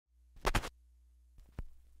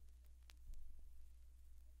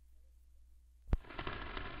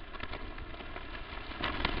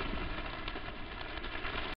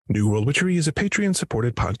New World Witchery is a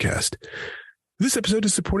Patreon-supported podcast. This episode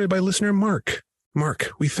is supported by listener Mark.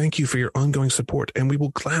 Mark, we thank you for your ongoing support, and we will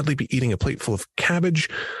gladly be eating a plate full of cabbage,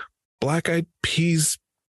 black-eyed peas,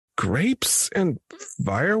 grapes, and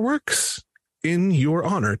fireworks in your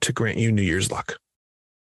honor to grant you New Year's luck.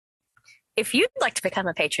 If you'd like to become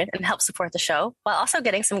a patron and help support the show while also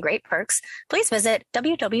getting some great perks, please visit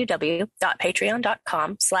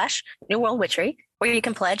www.patreon.com/newworldwitchery, where you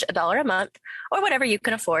can pledge $1 a month or whatever you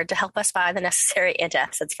can afford to help us buy the necessary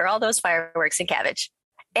antacids for all those fireworks and cabbage.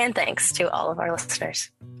 And thanks to all of our listeners.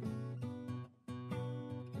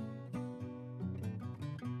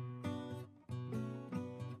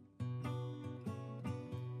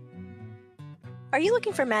 Are you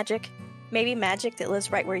looking for magic? Maybe magic that lives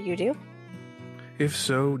right where you do? If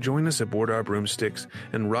so, join us aboard our broomsticks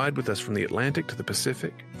and ride with us from the Atlantic to the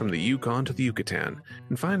Pacific, from the Yukon to the Yucatan,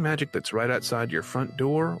 and find magic that's right outside your front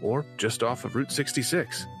door or just off of Route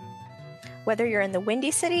 66. Whether you're in the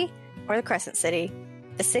Windy City or the Crescent City,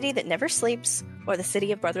 the city that never sleeps, or the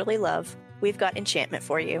city of brotherly love, we've got Enchantment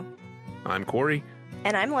for you. I'm Cory.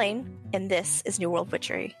 And I'm Lane, and this is New World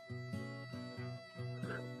Witchery.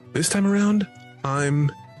 This time around,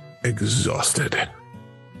 I'm exhausted.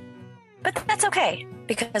 But that's okay,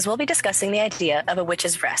 because we'll be discussing the idea of a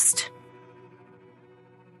witch's rest.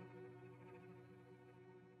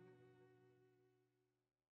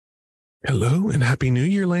 Hello, and Happy New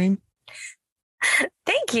Year, Lane.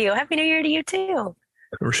 Thank you. Happy New Year to you, too.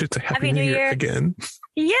 Or should say Happy New Year again.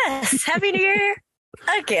 Yes, Happy New Year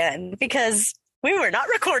again, because we were not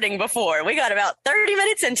recording before. We got about 30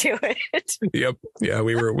 minutes into it. Yep. Yeah,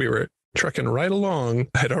 we were trucking right along.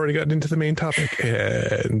 I had already gotten into the main topic,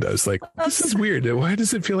 and I was like, this is weird. Why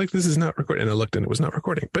does it feel like this is not recording? And I looked and it was not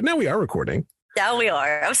recording. But now we are recording. Now we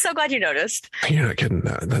are. I'm so glad you noticed. You're not kidding.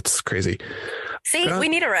 That's crazy. See, we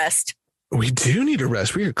need a rest. We do need a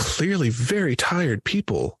rest. We are clearly very tired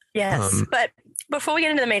people. Yes. But before we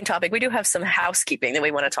get into the main topic, we do have some housekeeping that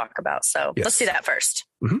we want to talk about. So Let's do that first.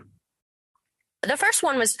 Mm-hmm. The first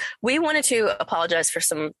one was we wanted to apologize for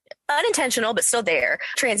some unintentional, but still there,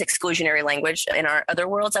 trans exclusionary language in our Other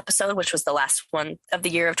Worlds episode, which was the last one of the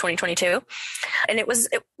year of 2022. And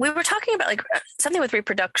we were talking about like something with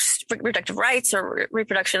reproductive rights or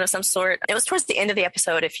reproduction of some sort. It was towards the end of the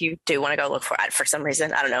episode. If you do want to go look for it for some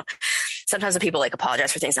reason, I don't know. Sometimes when people like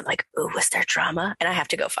apologize for things, I'm like, ooh, was there drama? And I have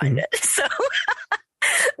to go find it. So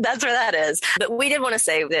that's where that is. But we did want to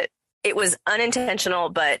say that it was unintentional,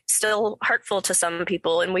 but still hurtful to some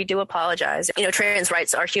people. And we do apologize. You know, trans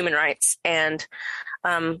rights are human rights. And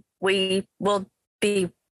we will be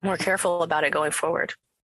more careful about it going forward.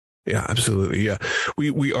 Yeah, absolutely. Yeah.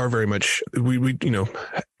 We are very much, we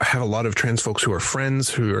have a lot of trans folks who are friends,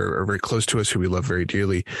 who are very close to us, who we love very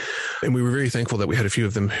dearly. And we were very thankful that we had a few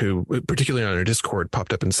of them who, particularly on our Discord,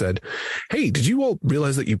 popped up and said, hey, did you all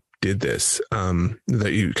realize that you did this,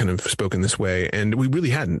 that you kind of spoke in this way? And we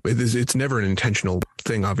really hadn't. It's never an intentional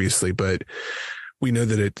thing, obviously, but we know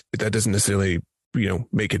that that doesn't necessarily,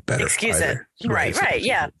 make it better. Excuse either. It. Right.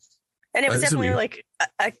 Yeah. And it was definitely like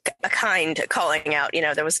a kind calling out,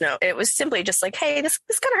 it was simply just like, hey, this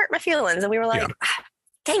kind of hurt my feelings. And we were like,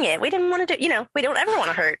 dang it. We didn't want to do, we don't ever want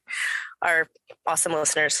to hurt our awesome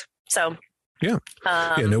listeners. So, yeah.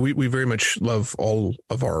 We very much love all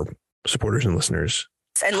of our supporters and listeners.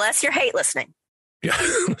 Unless you're hate listening. Yeah.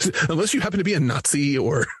 Unless you happen to be a Nazi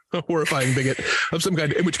or a horrifying bigot of some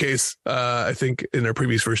kind, in which case, I think in our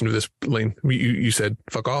previous version of this, Lane, you said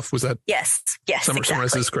fuck off. Was that? Yes.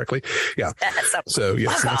 Summarize this correctly. Yeah. So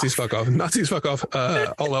yes, Nazis fuck off. Nazis fuck off.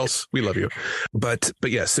 All else, we love you. But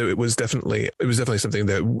yes, so it was definitely something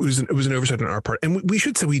that was an oversight on our part. And we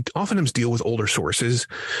should say we oftentimes deal with older sources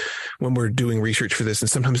when we're doing research for this. And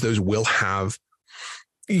sometimes those will have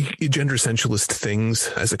gender essentialist things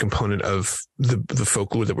as a component of the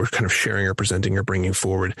folklore that we're kind of sharing or presenting or bringing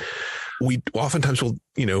forward. We oftentimes will,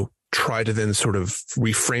 try to then sort of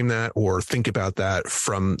reframe that or think about that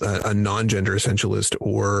from a non-gender essentialist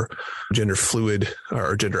or gender fluid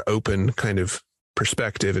or gender open kind of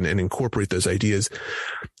perspective and incorporate those ideas.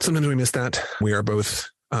 Sometimes we miss that. We are both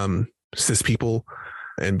cis people.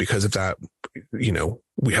 And because of that,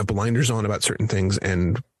 we have blinders on about certain things,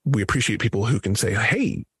 and we appreciate people who can say,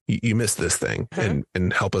 hey, you missed this thing, and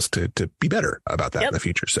help us to be better about that in the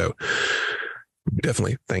future. So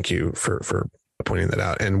definitely thank you for pointing that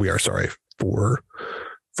out. And we are sorry for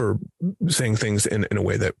saying things in a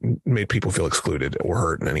way that made people feel excluded or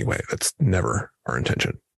hurt in any way. That's never our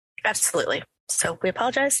intention. Absolutely. So we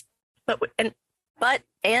apologize, but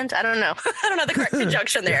I don't know. I don't know the correct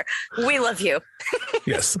conjunction there. We love you.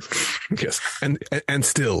 Yes. And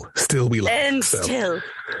still we love you. Still.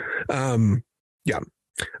 Yeah.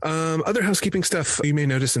 Other housekeeping stuff you may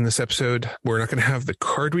notice in this episode, we're not going to have the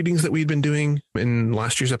card readings that we'd been doing in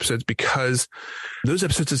last year's episodes because those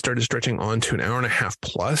episodes have started stretching on to an hour and a half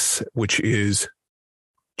plus, which is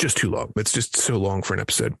just too long. It's just so long for an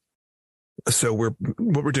episode. So what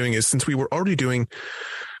we're doing is, since we were already doing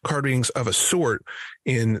card readings of a sort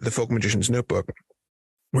in the Folk Magician's Notebook,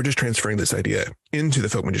 we're just transferring this idea into the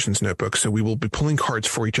Folk Magician's Notebook. So we will be pulling cards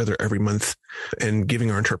for each other every month and giving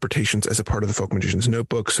our interpretations as a part of the Folk Magician's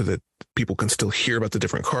Notebook so that people can still hear about the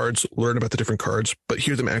different cards, learn about the different cards, but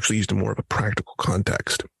hear them actually used in more of a practical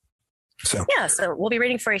context. So we'll be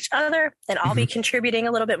reading for each other, and I'll be contributing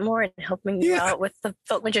a little bit more and helping you out with the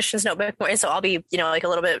Folk Magician's Notebook more. And so I'll be, like a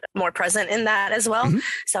little bit more present in that as well.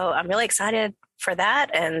 So I'm really excited for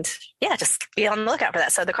that, and just be on the lookout for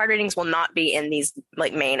that. So the card readings will not be in these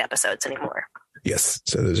main episodes anymore. Yes.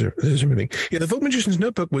 So those are moving. Yeah. The Folk Magician's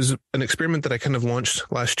Notebook was an experiment that I kind of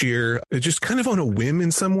launched last year. It just kind of on a whim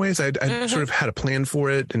in some ways. I sort of had a plan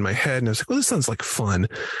for it in my head, and I was like, well, this sounds like fun.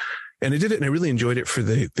 And I did it, and I really enjoyed it for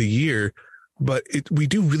the year. But we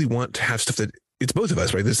do really want to have stuff that it's both of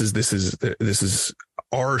us, right? This is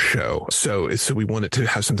our show. So we want it to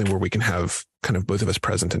have something where we can have kind of both of us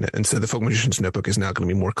present in it. And so the Folk Magician's Notebook is now going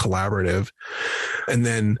to be more collaborative. And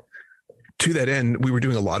then to that end, we were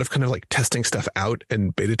doing a lot of kind of testing stuff out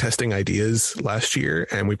and beta testing ideas last year.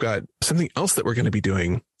 And we've got something else that we're going to be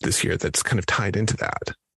doing this year that's kind of tied into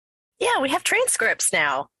that. Yeah, we have transcripts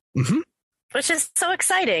now. Which is so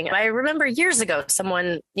exciting. I remember years ago,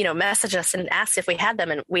 someone, messaged us and asked if we had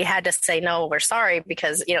them, and we had to say, no, we're sorry,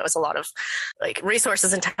 because, it was a lot of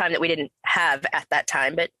resources and time that we didn't have at that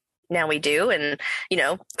time, but now we do. And,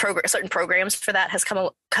 certain programs for that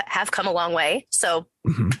have come a long way. So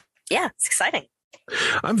it's exciting.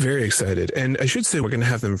 I'm very excited. And I should say we're going to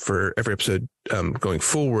have them for every episode going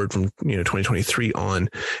forward from 2023 on,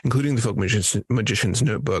 including the Folk Magician's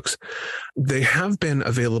Notebooks. They have been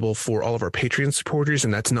available for all of our Patreon supporters,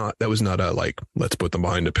 and that was not a let's put them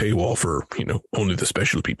behind a paywall for only the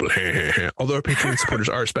special people. Although our Patreon supporters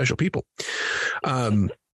are special people.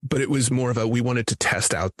 But it was more of we wanted to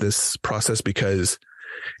test out this process because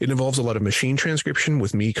it involves a lot of machine transcription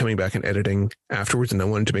with me coming back and editing afterwards. And I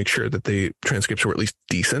wanted to make sure that the transcripts were at least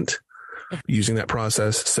decent using that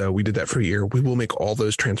process. So we did that for a year. We will make all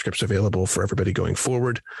those transcripts available for everybody going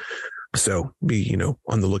forward. So be,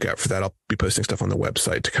 on the lookout for that. I'll be posting stuff on the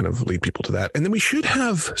website to kind of lead people to that. And then we should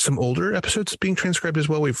have some older episodes being transcribed as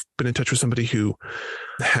well. We've been in touch with somebody who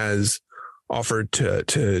has offered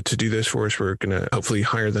to do this for us. We're going to hopefully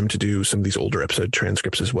hire them to do some of these older episode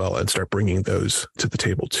transcripts as well and start bringing those to the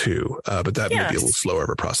table too. But that may be a little slower of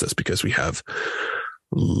a process because we have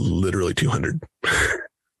literally 200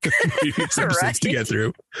 episodes to get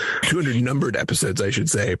through. 200 numbered episodes, I should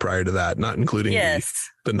say, prior to that, not including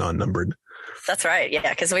the non-numbered. That's right. Yeah,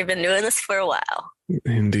 because we've been doing this for a while.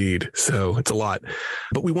 Indeed. So it's a lot.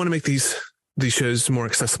 But we want to make these shows more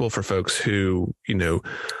accessible for folks who,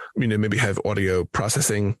 maybe have audio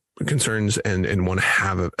processing concerns and want to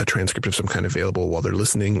have a transcript of some kind available while they're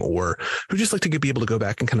listening, or who just like to be able to go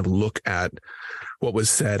back and kind of look at what was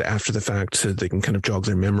said after the fact so they can kind of jog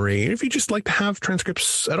their memory. And if you just like to have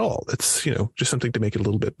transcripts at all, it's, just something to make it a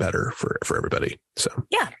little bit better for everybody. So,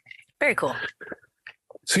 yeah, very cool.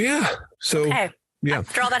 So, yeah. So, okay. Yeah.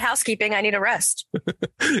 After all that housekeeping, I need a rest.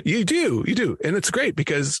 You do. And it's great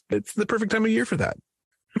because it's the perfect time of year for that.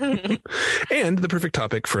 And the perfect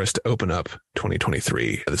topic for us to open up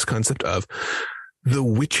 2023, this concept of the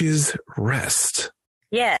witch's rest.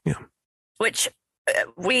 Yeah. Which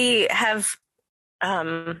we have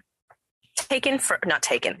not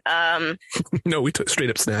taken. No, we straight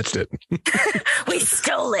up snatched it. We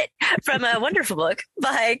stole it from a wonderful book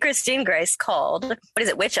by Christine Grace called, what is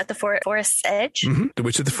it? Witch at the Forest's Edge? The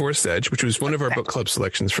Witch at the Forest's Edge, which was one of our book club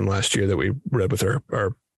selections from last year that we read with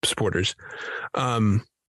our supporters.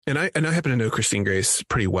 And I happen to know Christine Grace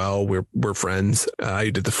pretty well. We're friends. I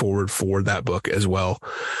did the forward for that book as well.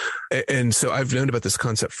 And so I've known about this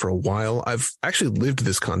concept for a while. I've actually lived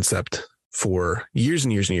this concept for years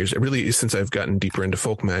and years and years. It really is since I've gotten deeper into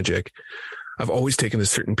folk magic. I've always taken a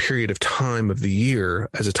certain period of time of the year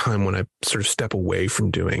as a time when I sort of step away from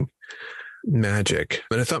doing magic.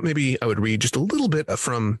 And I thought maybe I would read just a little bit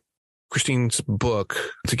from Christine's book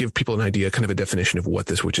to give people an idea, kind of a definition of what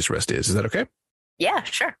this witch's rest is. Is that okay? Yeah,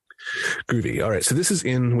 sure. Groovy. All right. So this is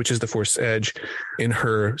in Witches the Forest's Edge in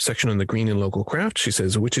her section on the green and local craft. She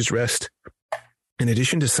says, witch's rest. In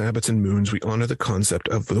addition to Sabbats and moons, we honor the concept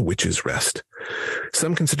of the witch's rest.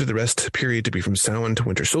 Some consider the rest period to be from Samhain to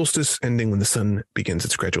winter solstice, ending when the sun begins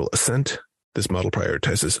its gradual ascent. This model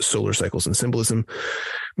prioritizes solar cycles and symbolism.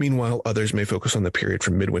 Meanwhile, others may focus on the period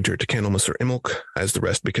from midwinter to Candlemas or Imbolc as the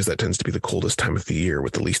rest, because that tends to be the coldest time of the year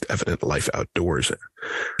with the least evident life outdoors.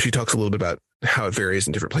 She talks a little bit about how it varies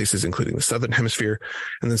in different places, including the southern hemisphere,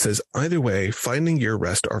 and then says, either way, finding your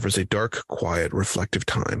rest offers a dark, quiet, reflective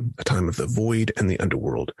time, a time of the void and the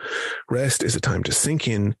underworld. Rest is a time to sink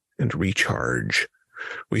in and recharge.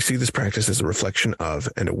 We see this practice as a reflection of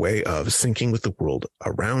and a way of syncing with the world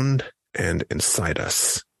around and inside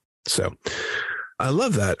us. So I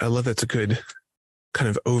love that. I love that's a good kind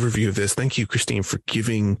of overview of this. Thank you, Christine, for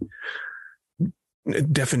giving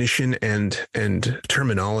definition and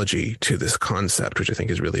terminology to this concept, which I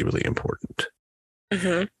think is really, really important.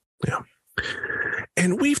 Mm-hmm. Yeah.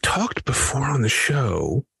 And we've talked before on the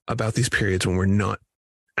show about these periods when we're not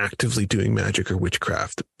actively doing magic or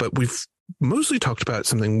witchcraft, but we've mostly talked about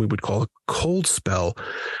something we would call a cold spell.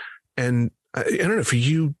 And I don't know, for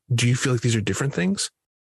you, do you feel like these are different things?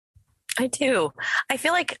 I do. I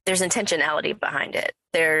feel like there's intentionality behind it.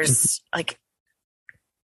 There's like,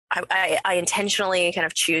 I intentionally kind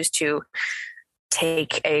of choose to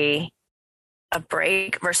take a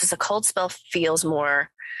break, versus a cold spell feels more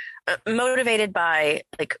motivated by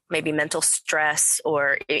like maybe mental stress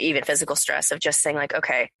or even physical stress of just saying like,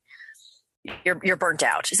 okay, you're burnt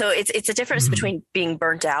out. So it's a difference between being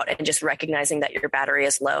burnt out and just recognizing that your battery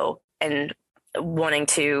is low and wanting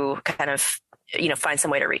to kind of, find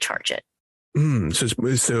some way to recharge it.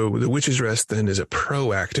 So the witch's rest then is a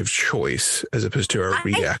proactive choice as opposed to a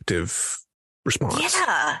reactive response.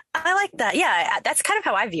 Yeah, I like that. Yeah, that's kind of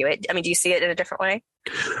how I view it. I mean, do you see it in a different way?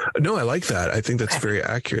 No, I like that. I think that's very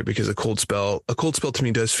accurate, because a cold spell to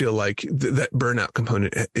me does feel like that burnout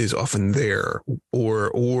component is often there.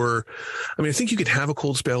 Or, I mean, I think you could have a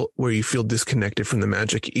cold spell where you feel disconnected from the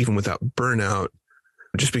magic even without burnout,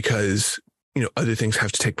 just because, other things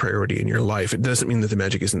have to take priority in your life. It doesn't mean that the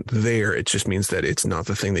magic isn't there. It just means that it's not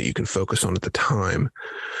the thing that you can focus on at the time.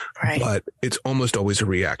 Right. But it's almost always a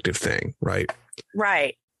reactive thing, right?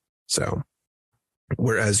 Right. So,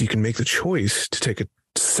 whereas you can make the choice to take a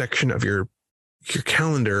section of your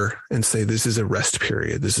calendar and say, this is a rest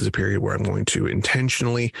period. This is a period where I'm going to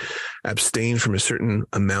intentionally abstain from a certain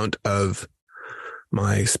amount of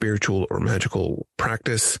my spiritual or magical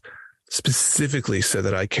practice, specifically so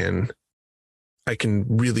that I can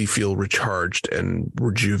really feel recharged and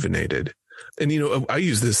rejuvenated. And, I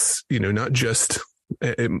use this, not just,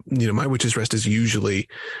 my witch's rest is usually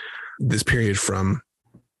this period from,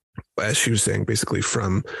 as she was saying, basically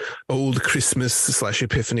from old Christmas /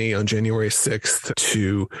 Epiphany on January 6th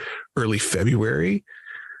to early February.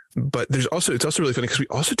 But it's also really funny because we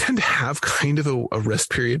also tend to have kind of a rest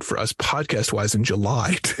period for us podcast wise in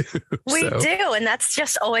July too. We do. And that's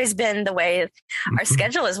just always been the way our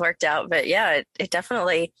schedule has worked out. But yeah, it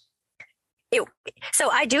definitely, so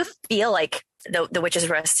I do feel like the witch's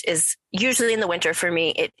rest is usually in the winter for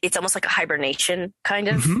me. It's almost like a hibernation kind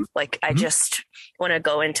of like I just want to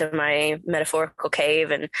go into my metaphorical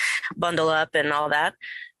cave and bundle up and all that.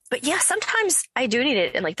 But yeah, sometimes I do need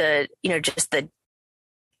it in like the, just the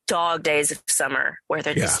dog days of summer where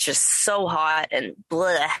they're just so hot and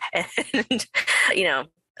blah. And,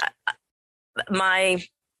 my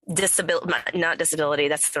disability, not disability,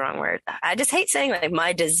 that's the wrong word. I just hate saying like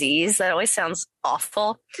my disease. That always sounds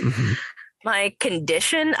awful. My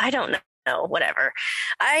condition, I don't know, whatever.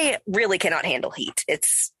 I really cannot handle heat.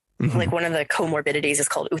 It's like one of the comorbidities is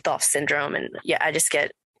called Uthoff syndrome. And yeah, I just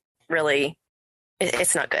get really,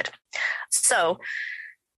 it's not good. So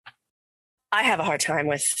I have a hard time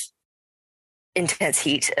with intense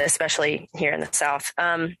heat, especially here in the South.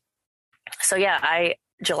 So yeah,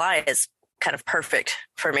 July is kind of perfect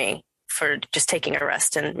for me for just taking a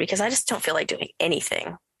rest, and because I just don't feel like doing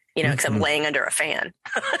anything, except laying under a fan.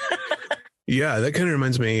 Yeah, that kind of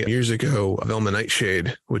reminds me, years ago, Velma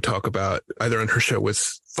Nightshade would talk about, either on her show with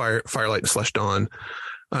Firelight / Dawn,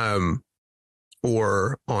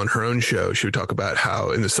 or on her own show, she would talk about how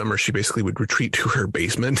in the summer she basically would retreat to her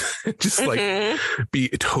basement, just like be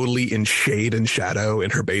totally in shade and shadow in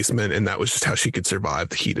her basement. And that was just how she could survive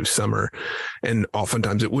the heat of summer. And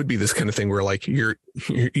oftentimes it would be this kind of thing where like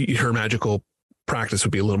her magical practice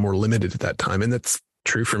would be a little more limited at that time. And that's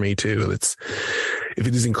true for me too. If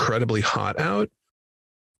it is incredibly hot out,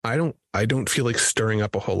 I don't feel like stirring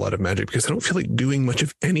up a whole lot of magic because I don't feel like doing much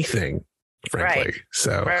of anything, frankly.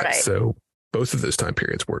 Right. So both of those time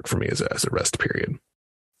periods work for me as a rest period.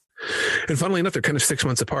 And funnily enough, they're kind of 6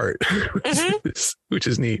 months apart, which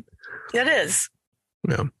is neat. It is.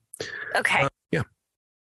 Yeah. Okay. Yeah.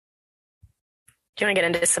 Do you want to get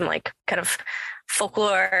into some like kind of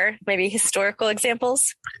folklore, maybe historical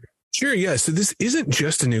examples? Sure. Yeah. So this isn't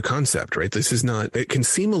just a new concept, right? This is not, it can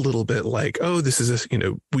seem a little bit like, oh, this is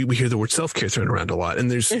we hear the word self-care thrown around a lot, and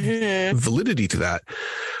there's validity to that.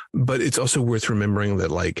 But it's also worth remembering that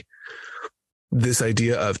like this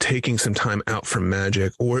idea of taking some time out from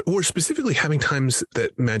magic, or specifically having times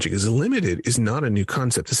that magic is limited, is not a new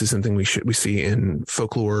concept. This is something we see in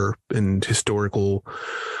folklore and historical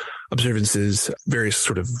observances, various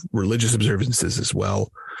sort of religious observances as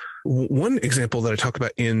well. One example that I talk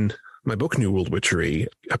about in my book, New World Witchery,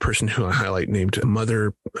 a person who I highlight named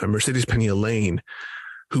Mother Mercedes Penny Lane,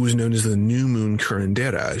 who was known as the New Moon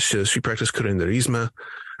Curandera. She practiced curanderismo,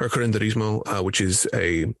 which is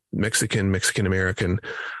a Mexican-American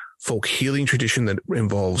folk healing tradition that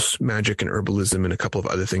involves magic and herbalism and a couple of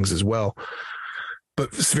other things as well.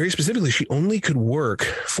 But very specifically, she only could work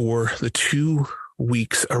for the 2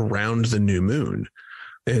 weeks around the new moon.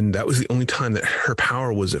 And that was the only time that her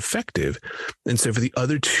power was effective. And so for the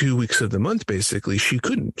other 2 weeks of the month, basically, she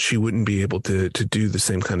wouldn't be able to do the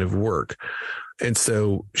same kind of work. And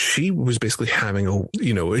so she was basically having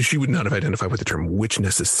she would not have identified with the term witch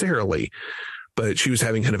necessarily, but she was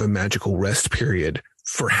having kind of a magical rest period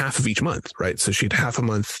for half of each month, right? So she'd half a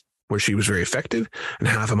month where she was very effective and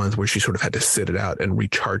half a month where she sort of had to sit it out and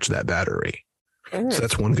recharge that battery. So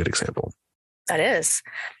that's one good example. That is.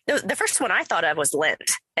 The first one I thought of was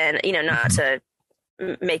Lent, and, not to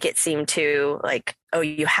make it seem too like, oh,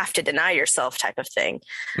 you have to deny yourself type of thing,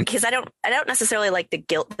 because I don't necessarily like the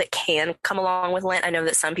guilt that can come along with Lent. I know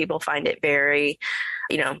that some people find it very,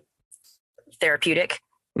 therapeutic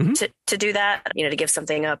to do that, to give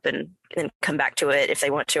something up and come back to it if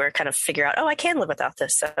they want to, or kind of figure out, oh, I can live without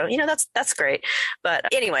this. So, that's great. But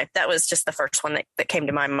anyway, that was just the first one that came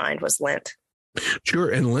to my mind was Lent. Sure.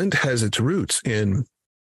 And Lent has its roots in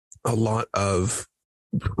a lot of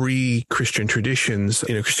pre-Christian traditions.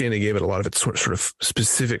 Christianity gave it a lot of its sort of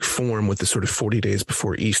specific form with the sort of 40 days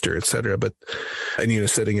before Easter, et cetera. And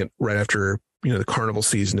setting it right after, the carnival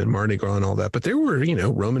season and Mardi Gras and all that. But there were,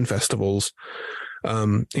 Roman festivals.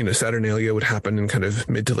 Saturnalia would happen in kind of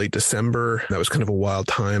mid to late December. That was kind of a wild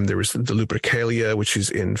time. There was the Lupercalia, which is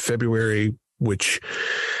in February, which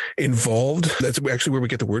involved, that's actually where we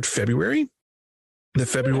get the word February. The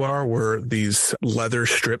februar were these leather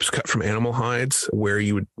strips cut from animal hides where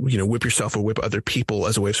you would, whip yourself or whip other people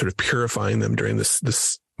as a way of sort of purifying them during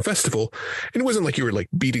this festival. And it wasn't like you were like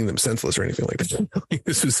beating them senseless or anything like that.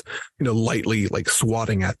 This was, lightly like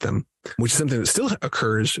swatting at them, which is something that still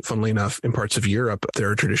occurs, funnily enough, in parts of Europe. There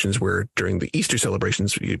are traditions where during the Easter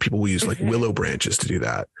celebrations, people will use like willow branches to do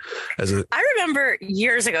that. I remember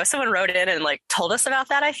years ago, someone wrote in and like told us about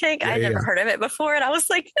that. I think I'd never heard of it before. And I was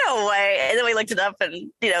like, no way. And then we looked it up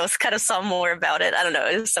and, kind of saw more about it. I don't know.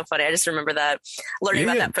 It was so funny. I just remember that, learning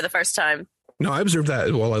about that for the first time. No, I observed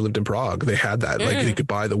that while I lived in Prague. They had that, like you could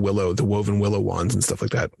buy the woven willow wands and stuff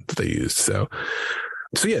like that they used. So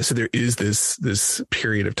there is this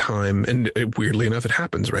period of time, and weirdly enough, it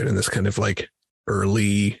happens right in this kind of like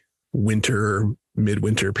early winter,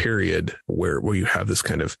 midwinter period where you have this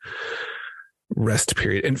kind of rest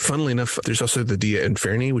period. And funnily enough, there's also the Dia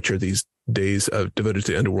Inferni, which are these days devoted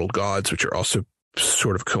to the underworld gods, which are also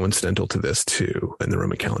sort of coincidental to this too in the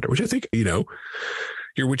Roman calendar, which I think,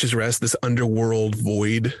 your witch's rest, this underworld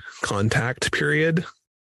void contact period,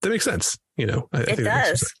 that makes sense. I think it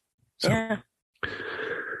does. So, yeah.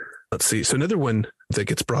 Let's see. So another one that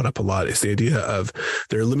gets brought up a lot is the idea of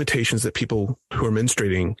there are limitations that people who are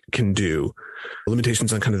menstruating can do,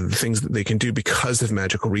 limitations on kind of the things that they can do because of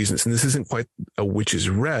magical reasons. And this isn't quite a witch's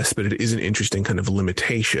rest, but it is an interesting kind of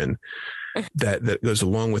limitation that goes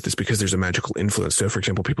along with this because there's a magical influence. So for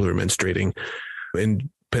example, people who are menstruating in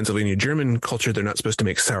Pennsylvania German culture, they're not supposed to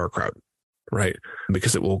make sauerkraut, right?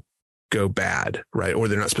 Because it will go bad, right? Or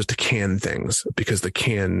they're not supposed to can things because the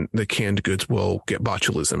canned goods will get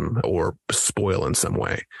botulism or spoil in some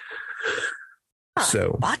way.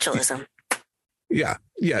 So botulism. Yeah.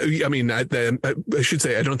 I mean, I should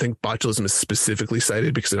say I don't think botulism is specifically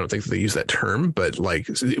cited because I don't think that they use that term, but like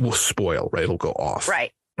it will spoil, right? It'll go off.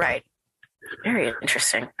 Right. Very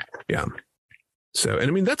interesting. Yeah. So, and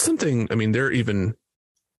I mean, that's something, I mean, there are even,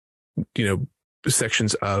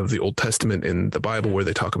 sections of the Old Testament in the Bible where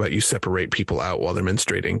they talk about you separate people out while they're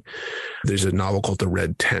menstruating. There's a novel called The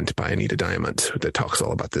Red Tent by Anita Diamond that talks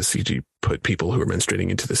all about this. You put people who are menstruating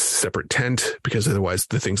into this separate tent because otherwise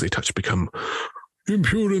the things they touch become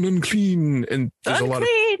impure and unclean. And there's a lot of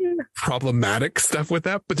problematic stuff with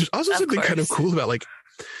that. But there's also something kind of cool about like,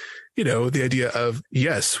 the idea of,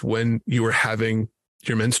 yes, when you are having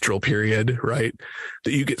your menstrual period, right?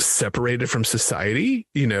 That you get separated from society,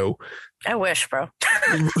 I wish, bro.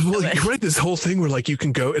 Well, you're right. This whole thing where like you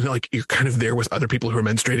can go and like you're kind of there with other people who are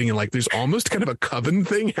menstruating, and like there's almost kind of a coven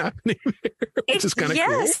thing happening there, which is kind of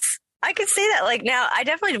cool. I could see that. Like now, I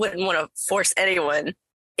definitely wouldn't want to force anyone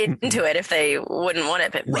into it if they wouldn't want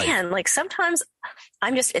it. But man, like sometimes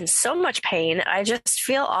I'm just in so much pain. I just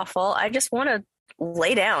feel awful. I just want to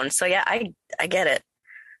lay down. So yeah, I get it.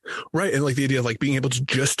 Right. And like the idea of like being able to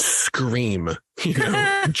just scream,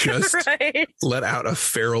 just let out a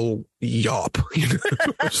feral yawp,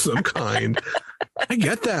 of some kind. I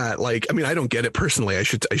get that. Like, I mean, I don't get it personally. I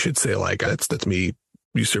should say like that's me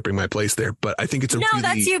usurping my place there, but I think it's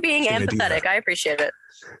that's you being empathetic. Idea. I appreciate it.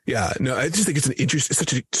 Yeah, no, I just think it's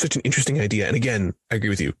such an interesting idea. And again, I agree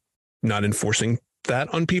with you. Not enforcing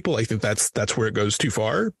that on people. I think that's where it goes too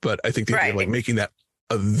far. But I think the idea of like making that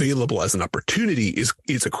available as an opportunity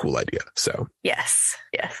is a cool idea. So yes.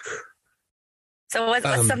 So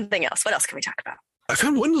what's something else? What else can we talk about? I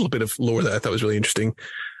found one little bit of lore that I thought was really interesting,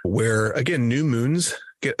 where again new moons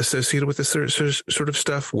get associated with this sort of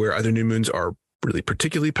stuff, where either new moons are really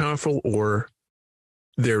particularly powerful or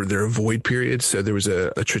they're void periods. So there was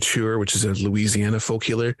a Traiteur, which is a Louisiana folk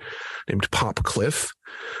healer named Pop Cliff,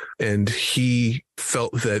 and he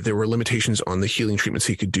felt that there were limitations on the healing treatments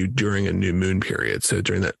he could do during a new moon period. So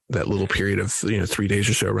during that little period of 3 days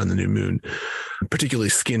or so around the new moon, particularly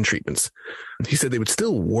skin treatments, he said they would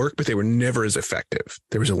still work, but they were never as effective.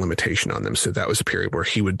 There was a limitation on them. So that was a period where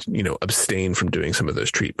he would abstain from doing some of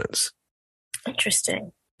those treatments.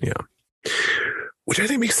 Interesting. Yeah, which I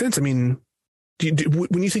think makes sense. I mean,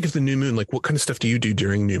 when you think of the new moon, like what kind of stuff do you do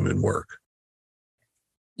during new moon work?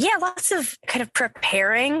 Yeah, lots of kind of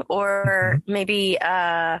preparing or maybe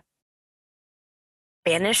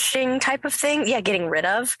banishing type of thing. Yeah, getting rid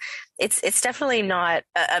of. It's definitely not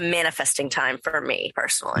a manifesting time for me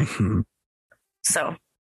personally. So,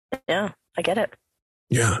 yeah, I get it.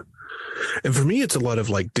 Yeah. And for me, it's a lot of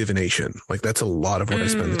like divination. Like that's a lot of what I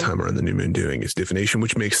spend the time around the new moon doing is divination,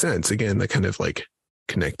 which makes sense. Again, that kind of like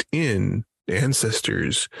connect in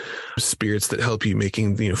ancestors, spirits that help you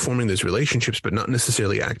making, forming those relationships, but not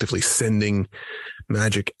necessarily actively sending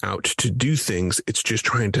magic out to do things. It's just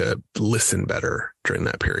trying to listen better during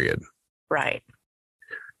that period. Right.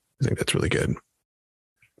 I think that's really good.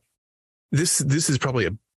 This is probably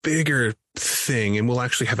a bigger thing, and we'll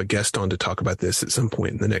actually have a guest on to talk about this at some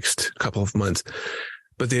point in the next couple of months.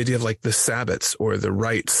 But the idea of like the sabbats or the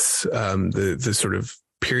rites, the sort of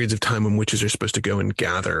periods of time when witches are supposed to go and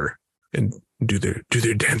gather and do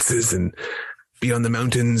their dances and be on the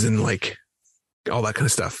mountains and like all that kind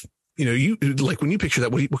of stuff. You like when you picture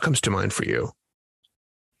that, what comes to mind for you?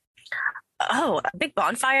 Oh, big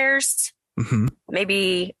bonfires.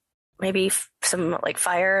 Maybe some like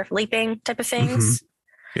fire leaping type of things.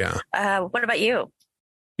 Yeah. What about you?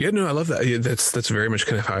 Yeah, no, I love that. Yeah, that's very much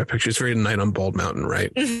kind of how I picture. It's very Night on Bald Mountain,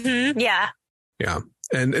 right? Yeah. Yeah.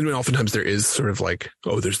 And oftentimes there is sort of like,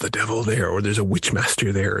 oh, there's the devil there, or there's a witch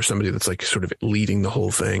master there, or somebody that's like sort of leading the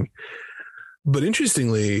whole thing. But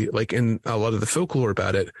interestingly, like in a lot of the folklore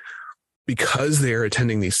about it, because they're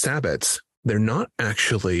attending these sabbats, they're not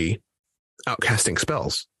actually outcasting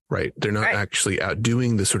spells, right? They're not actually out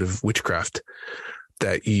doing the sort of witchcraft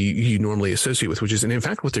that you normally associate with witches. And in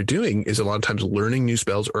fact, what they're doing is a lot of times learning new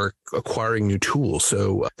spells or acquiring new tools.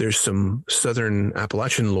 So there's some Southern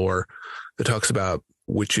Appalachian lore that talks about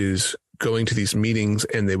witches going to these meetings,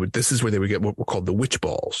 and this is where they would get what were called the witch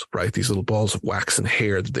balls, right? These little balls of wax and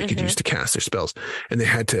hair that they could use to cast their spells. And they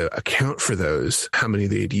had to account for those, how many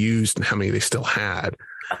they had used and how many they still had.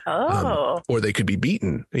 Or they could be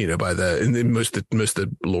beaten, by most of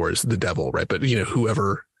the lore is the devil, right? But,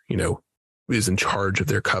 whoever, is in charge of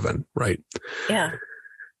their coven, right? Yeah.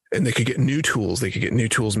 And they could get new tools. They could get new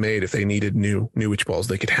tools made if they needed new witch balls.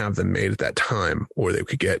 They could have them made at that time, or they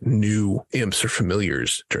could get new imps or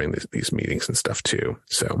familiars during these meetings and stuff too.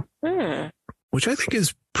 So, which I think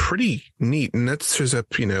is pretty neat, and that shows up,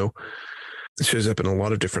 it shows up in a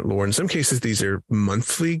lot of different lore. In some cases, these are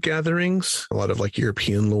monthly gatherings. A lot of like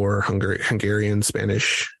European lore, Hungarian,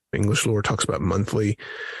 Spanish, English lore talks about monthly.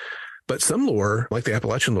 But some lore, like the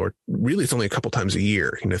Appalachian lore, really it's only a couple times a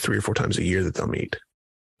year, 3 or 4 times a year that they'll meet.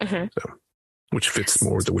 So, which fits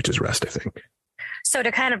more with the witch's rest, I think. So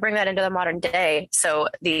to kind of bring that into the modern day, so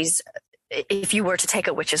if you were to take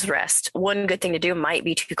a witch's rest, one good thing to do might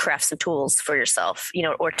be to craft some tools for yourself,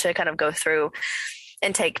 or to kind of go through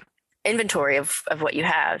and take inventory of what you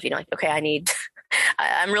have. Like, okay,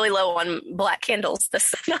 I'm really low on black candles.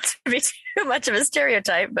 This is not to be too much of a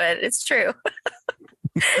stereotype, but it's true.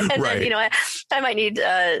 And then, I might need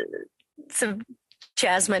some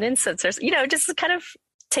jasmine incense, or just kind of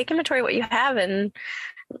take inventory of what you have and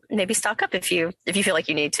maybe stock up if you feel like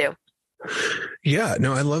you need to. Yeah,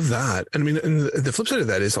 no, I love that. I mean, and the flip side of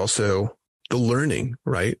that is also the learning,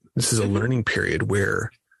 right? This is a learning period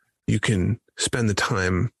where you can spend the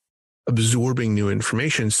time absorbing new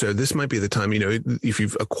information. So this might be the time, if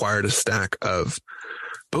you've acquired a stack of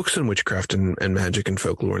books on witchcraft and magic and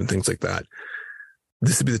folklore and things like that,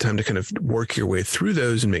 this would be the time to kind of work your way through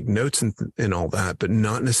those and make notes and all that, but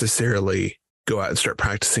not necessarily go out and start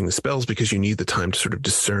practicing the spells, because you need the time to sort of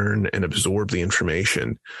discern and absorb the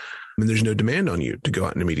information. I mean, there's no demand on you to go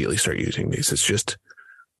out and immediately start using these. It's just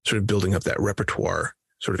sort of building up that repertoire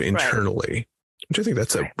sort of internally, right, which I think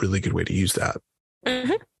that's a really good way to use that.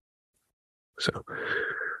 Mm-hmm. So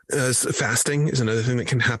fasting is another thing that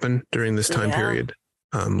can happen during this time period.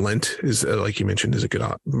 Lent is, like you mentioned, is a good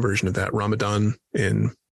version of that. Ramadan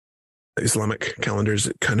in Islamic calendars,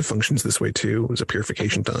 it kind of functions this way too. It was a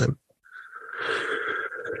purification time.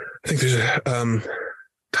 I think there's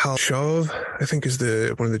Tal Shov, I think, is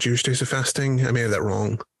one of the Jewish days of fasting. I may have that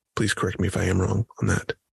wrong. Please correct me if I am wrong on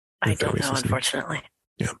that. I don't know, unfortunately.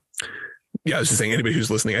 Yeah. Yeah, I was just saying, anybody who's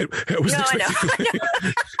listening, I was expecting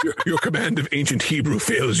your command of ancient Hebrew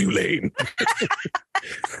fails you, Lane.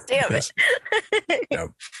 Damn it.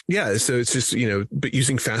 Yeah, so it's just, but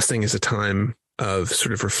using fasting as a time of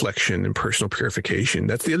sort of reflection and personal purification.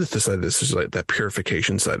 That's the other side of this, is like that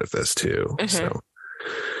purification side of this too. Mm-hmm. So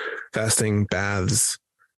fasting, baths,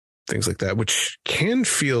 things like that, which can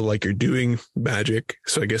feel like you're doing magic.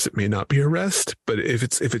 So I guess it may not be a rest, but if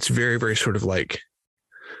it's very, very sort of like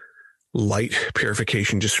light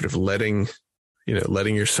purification, just sort of letting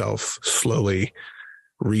yourself slowly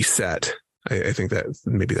reset, I think that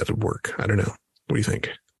maybe that would work. I don't know. What do you think?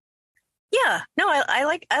 Yeah, no, I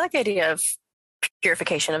like the idea of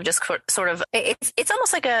purification, of just sort of, it's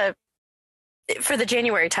almost like for the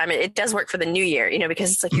January time, it does work for the new year,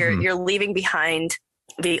 because it's like you're leaving behind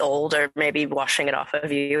the old, or maybe washing it off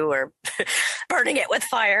of you, or burning it with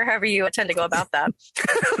fire, however you tend to go about that.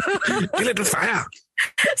 Kill it with fire.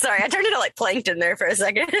 Sorry, I turned into like plankton there for a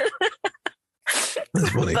second. That's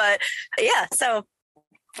funny. But yeah, so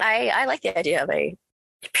I like the idea of a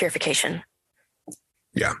purification.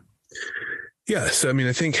 Yeah. Yeah. So, I mean,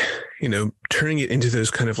 I think, turning it into those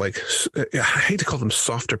kind of like, I hate to call them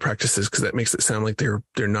softer practices, because that makes it sound like they're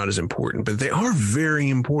not as important, but they are very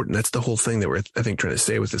important. That's the whole thing that we're, I think, trying to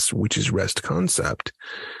say with this witch's rest concept,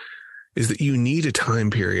 is that you need a time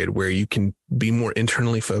period where you can be more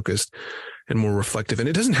internally focused and more reflective. And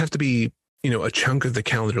it doesn't have to be, a chunk of the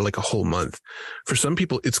calendar, like a whole month. For some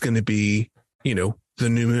people, it's going to be, the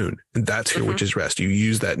new moon, and that's your witch's rest. You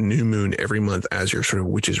use that new moon every month as your sort of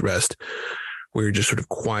witch's rest, where you're just sort of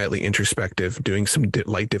quietly introspective, doing some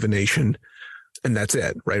light divination, and that's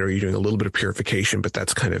it, right? Or you're doing a little bit of purification, but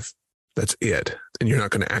that's it. And you're not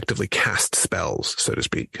going to actively cast spells, so to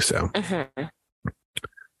speak. So,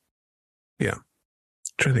 yeah. I'm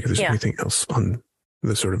trying to think if there's anything else on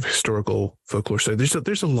the sort of historical folklore side.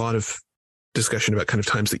 There's a lot of discussion about kind of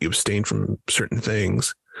times that you abstain from certain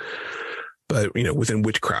things. But, within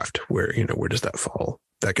witchcraft, where does that fall?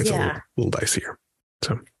 That gets a little dicier.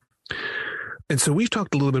 So we've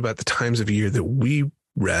talked a little bit about the times of year that we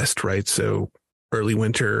rest, right? So early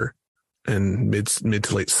winter and mid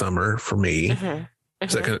to late summer for me.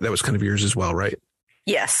 So that was kind of yours as well, right?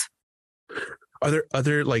 Yes. Are there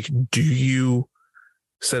other, do you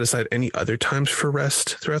set aside any other times for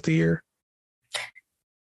rest throughout the year?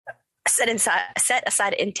 Set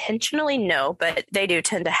aside intentionally, no, but they do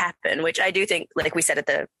tend to happen, which I do think, like we said at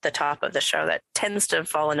the top of the show, that tends to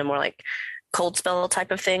fall into more like cold spell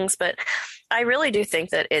type of things. But I really do think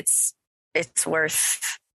that it's worth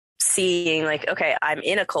seeing, like, okay, I'm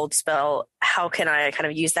in a cold spell. How can I kind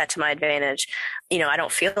of use that to my advantage? I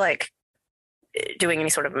don't feel like doing any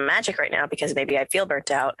sort of magic right now because maybe I feel burnt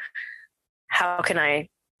out. How can I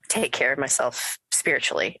take care of myself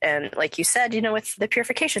spiritually? And like you said, with the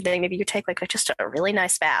purification thing, maybe you take just a really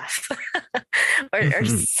nice bath or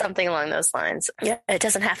something along those lines. Yeah, it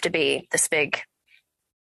doesn't have to be this big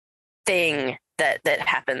thing that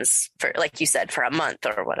happens for, like you said, for a month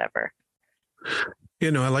or whatever. I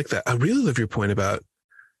like that. I really love your point about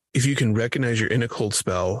if you can recognize you're in a cold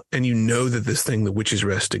spell and that this thing, the witch's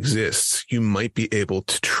rest, exists, you might be able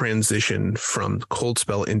to transition from cold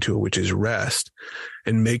spell into a witch's rest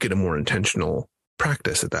and make it a more intentional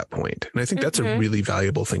practice at that point. And I think that's a really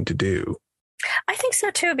valuable thing to do. I think so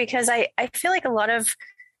too, because I feel like a lot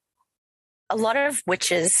of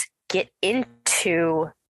witches get into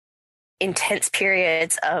intense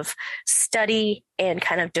periods of study and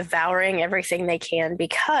kind of devouring everything they can,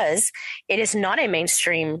 because it is not a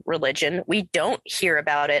mainstream religion. We don't hear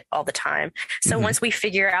about it all the time. So once we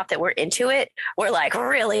figure out that we're into it, we're like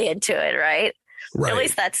really into it, right? At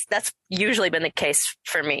least that's usually been the case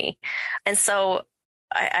for me. And so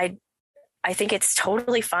I think it's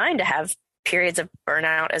totally fine to have periods of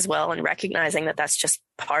burnout as well, and recognizing that that's just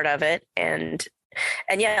part of it. And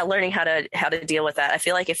yeah, learning how to deal with that. I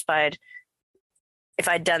feel like if I'd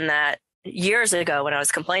done that years ago when I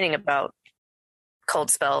was complaining about cold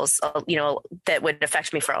spells, that would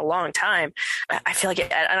affect me for a long time, I feel like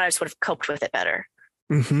I just would have coped with it better.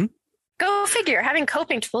 Mm-hmm. Go figure. Having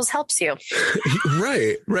coping tools helps you.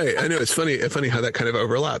 Right. I know it's funny how that kind of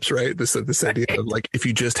overlaps, right? This idea of like, if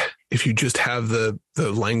you just have the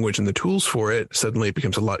language and the tools for it, suddenly it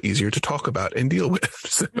becomes a lot easier to talk about and deal with.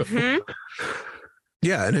 So.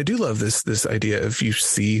 Yeah. And I do love this idea of, you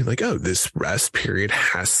see like, oh, this rest period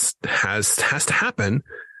has to happen.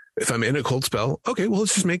 If I'm in a cold spell, okay, well,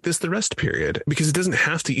 let's just make this the rest period, because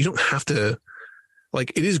you don't have to,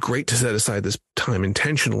 like, it is great to set aside this time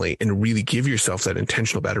intentionally and really give yourself that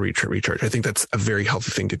intentional battery recharge. I think that's a very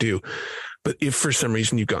healthy thing to do. But if for some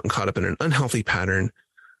reason you've gotten caught up in an unhealthy pattern,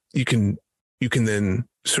 you can then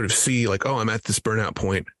sort of see like, oh, I'm at this burnout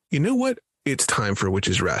point. You know what? It's time for a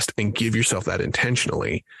witch's rest, and give yourself that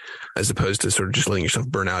intentionally, as opposed to sort of just letting yourself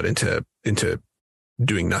burn out into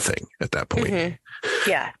doing nothing at that point. Mm-hmm.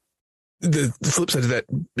 Yeah. The flip side of that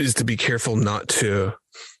is to be careful not to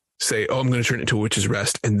say, oh, I'm going to turn it into a witch's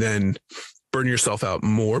rest, and then burn yourself out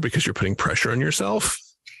more because you're putting pressure on yourself.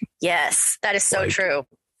 Yes, that is so true.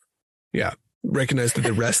 Yeah. Recognize that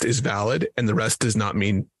the rest is valid, and the rest does not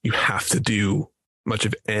mean you have to do much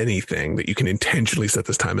of anything, that you can intentionally set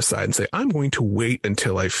this time aside and say, I'm going to wait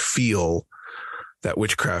until I feel that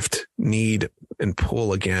witchcraft need and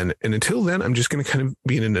pull again. And until then, I'm just going to kind of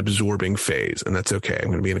be in an absorbing phase, and that's okay. I'm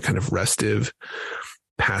going to be in a kind of restive,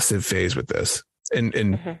 passive phase with this.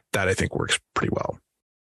 And that I think works pretty well.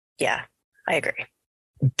 Yeah, I agree.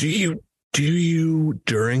 Do you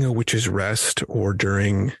during a witch's rest, or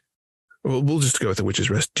we'll just go with the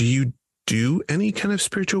witch's rest. Do you do any kind of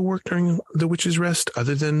spiritual work during the witch's rest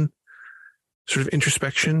other than sort of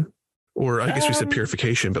introspection? Or I guess we said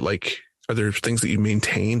purification, but like, are there things that you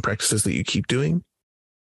maintain, practices that you keep doing?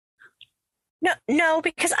 No,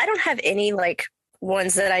 because I don't have any like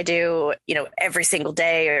ones that I do, every single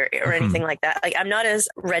day or anything like that. Like, I'm not as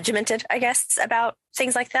regimented, I guess, about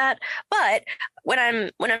things like that. But when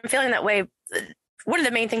I'm feeling that way, one of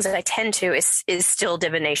the main things that I tend to is still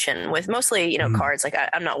divination, with mostly, cards. Like,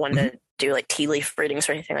 I'm not one to do like tea leaf readings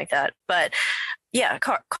or anything like that. But yeah,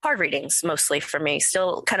 card readings mostly for me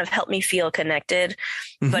still kind of help me feel connected,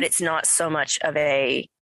 but it's not so much of an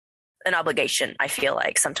obligation. I feel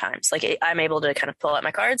like sometimes, like, I'm able to kind of pull out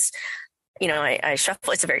my cards, I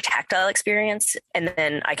shuffle. It's a very tactile experience, and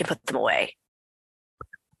then I can put them away.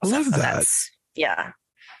 I love that. Yeah.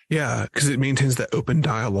 Yeah, because it maintains that open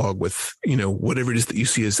dialogue with, whatever it is that you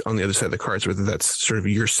see as on the other side of the cards, whether that's sort of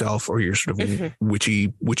yourself or your sort of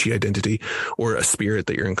witchy identity, or a spirit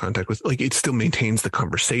that you're in contact with. Like, it still maintains the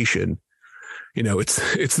conversation.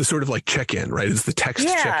 It's the sort of like check-in, right? It's the text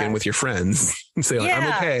check-in with your friends and say, like, I'm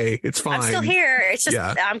okay. It's fine. I'm still here. It's just,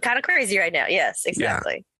 I'm kind of crazy right now. Yes,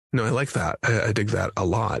 exactly. Yeah. No, I like that. I dig that a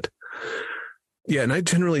lot. Yeah. And I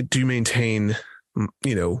generally do maintain,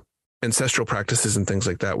 ancestral practices and things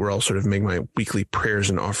like that, where I'll sort of make my weekly prayers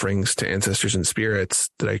and offerings to ancestors and spirits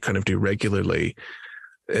that I kind of do regularly.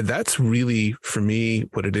 That's really, for me,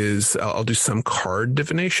 what it is. I'll do some card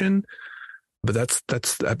divination, but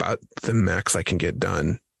that's about the max I can get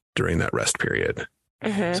done during that rest period.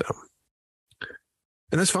 So,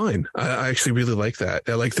 and that's fine. I actually really like that.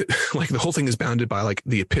 I like that, like, the whole thing is bounded by like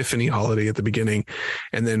the Epiphany holiday at the beginning,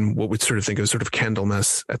 and then what we'd sort of think of sort of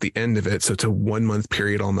Candlemas at the end of it. So it's a 1 month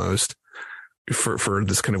period almost for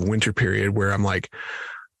this kind of winter period where I'm like,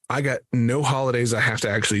 I got no holidays. I have to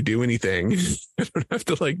actually do anything. I don't have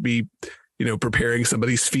to like be, preparing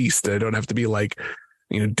somebody's feast. I don't have to be like,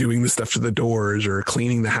 doing the stuff to the doors or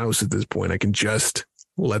cleaning the house at this point. I can just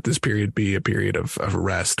let this period be a period of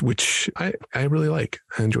rest, which I really like.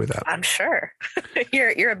 I enjoy that. I'm sure.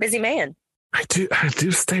 You're a busy man. I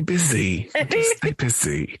do stay busy.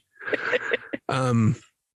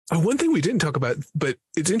 One thing we didn't talk about, but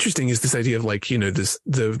it's interesting, is this idea of like,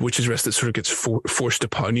 the witch's rest that sort of gets forced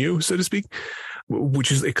upon you, so to speak,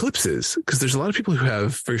 which is eclipses. Because there's a lot of people who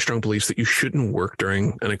have very strong beliefs that you shouldn't work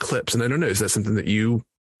during an eclipse. And I don't know, is that something that you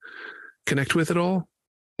connect with at all?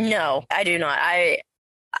 No, I do not.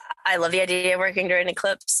 I love the idea of working during an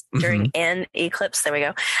eclipse. There we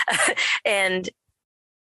go. And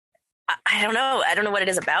I don't know. I don't know what it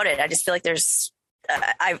is about it. I just feel like there's,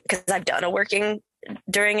 because I've done a working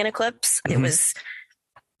during an eclipse. Mm-hmm.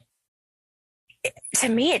 To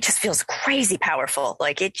me, it just feels crazy powerful.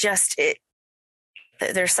 Like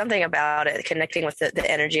there's something about it connecting with the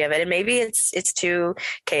energy of it. And maybe it's too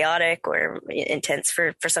chaotic or intense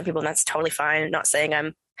for some people, and that's totally fine. I'm not saying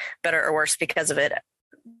I'm better or worse because of it,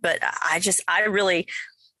 but I really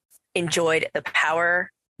enjoyed the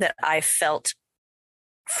power that I felt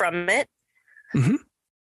from it. Mm-hmm.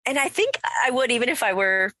 And I think I would, even if I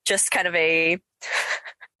were just kind of a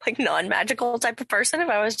like non-magical type of person, if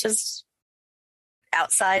I was just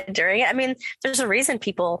outside during it. I mean, there's a reason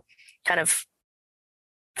people kind of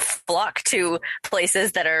flock to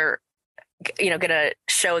places that are, going to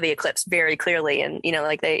show the eclipse very clearly. And,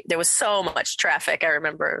 like there was so much traffic. I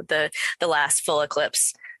remember the last full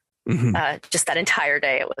eclipse, mm-hmm. Just that entire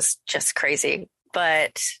day. It was just crazy,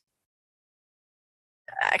 but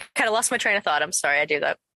I kind of lost my train of thought. I'm sorry I do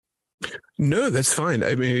that. No, that's fine.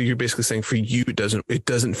 I mean, you're basically saying for you, it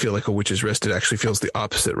doesn't feel like a witch's rest. It actually feels the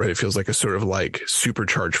opposite, right? It feels like a sort of like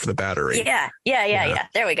supercharge for the battery. Yeah.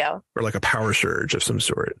 There we go. Or like a power surge of some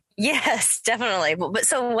sort. Yes, definitely. But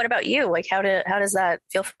so what about you? Like, how does that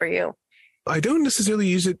feel for you? I don't necessarily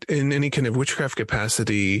use it in any kind of witchcraft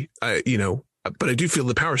capacity. But I do feel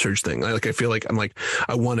the power surge thing. I feel like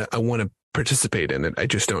I want to participate in it. I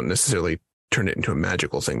just don't necessarily turn it into a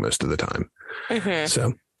magical thing most of the time. Mm-hmm.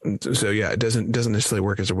 So yeah, it doesn't necessarily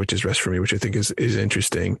work as a witch's rest for me, which I think is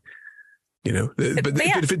interesting, but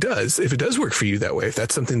if it does work for you that way, if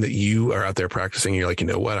that's something that you are out there practicing, you're like,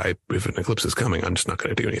 if an eclipse is coming, I'm just not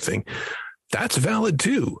going to do anything. That's valid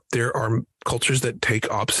too. There are cultures that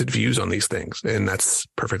take opposite views on these things, and that's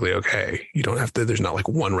perfectly okay. You don't have to, there's not like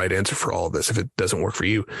one right answer for all of this. If it doesn't work for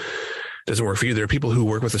you, it doesn't work for you. There are people who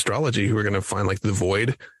work with astrology who are going to find like the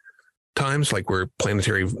void times, like where planets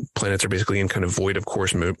are basically in kind of void of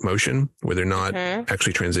course motion, where they're not mm-hmm.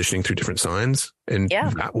 actually transitioning through different signs, and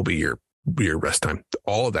that will be your rest time.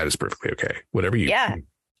 All of that is perfectly okay. Whatever you. Yeah.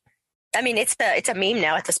 I mean, it's a meme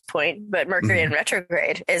now at this point, but Mercury mm-hmm. in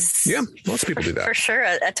retrograde is lots of people do that for sure.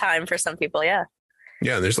 A time for some people, yeah.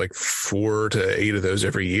 Yeah, there's like 4 to 8 of those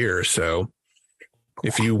every year. So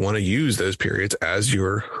if you want to use those periods as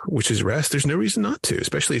your witch's rest, there's no reason not to,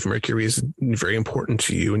 especially if Mercury is very important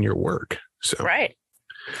to you and your work. So right.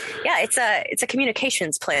 Yeah, it's a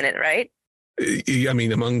communications planet, right? I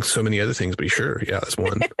mean, among so many other things, but sure. Yeah, that's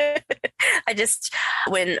one.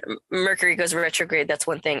 When Mercury goes retrograde, that's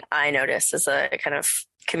one thing I notice is a kind of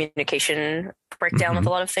communication breakdown mm-hmm. with a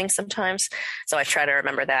lot of things sometimes. So I try to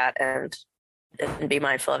remember that and be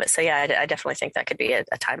mindful of it. So yeah, I definitely think that could be a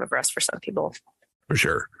time of rest for some people. For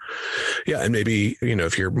sure. Yeah. And maybe,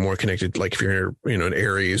 if you're more connected, like if you're, an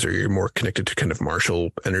Aries, or you're more connected to kind of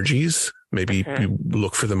martial energies, maybe mm-hmm. you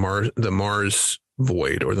look for the Mars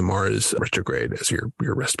void or the Mars retrograde as your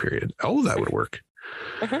rest period. All of that would work.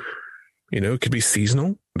 Mm-hmm. It could be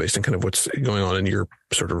seasonal based on kind of what's going on in your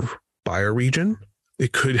sort of bioregion.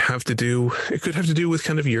 It could have to do with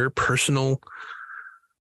kind of your personal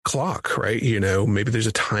clock, right? Maybe there's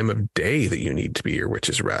a time of day that you need to be your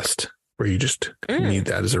witch's rest, where you just need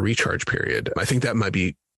that as a recharge period. I think that might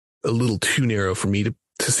be a little too narrow for me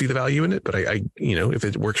to see the value in it, but I if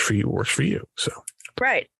it works for you, it works for you. So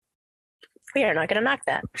right. We are not going to knock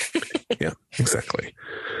that. Yeah, exactly.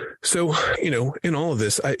 So, in all of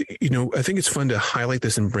this, I think it's fun to highlight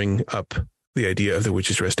this and bring up the idea of the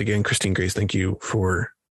witch's rest again. Christine Grace, thank you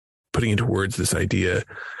for putting into words this idea.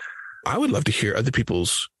 I would love to hear other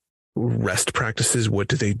people's rest practices. What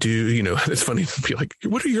do they do? It's funny to be like,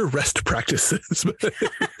 what are your rest practices?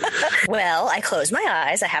 Well, I close my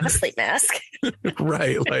eyes. I have a sleep mask.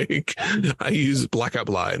 Right. Like I use blackout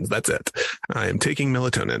blinds. That's it. I am taking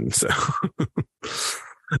melatonin. So,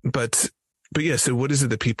 but yeah. So what is it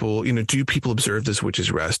that people, do people observe this witch's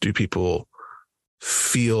rest? Do people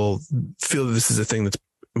feel that this is a thing that's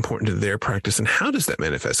important to their practice? And how does that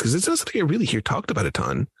manifest? Because it's not something I really hear talked about a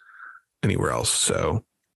ton anywhere else. So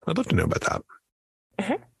I'd love to know about that.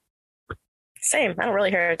 Mm-hmm. Same. I don't really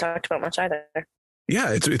hear it talked about much either.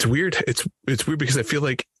 Yeah, it's weird. It's weird because I feel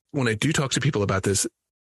like when I do talk to people about this,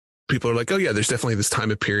 people are like, oh yeah, there's definitely this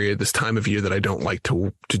time of year that I don't like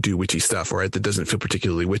to do witchy stuff, or that doesn't feel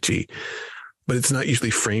particularly witchy. But it's not usually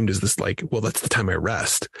framed as this like, well, that's the time I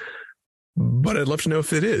rest. But I'd love to know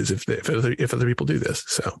if it is, if other people do this.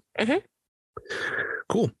 So mm-hmm.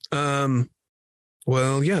 Cool.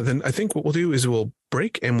 Well, yeah, then I think what we'll do is we'll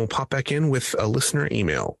break and we'll pop back in with a listener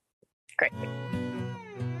email. Great.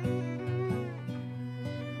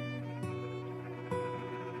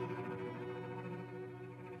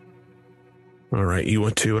 All right. You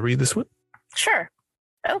want to read this one? Sure.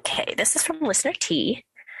 Okay, this is from listener T.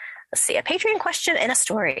 Let's see, a Patreon question and a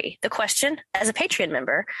story. The question, as a Patreon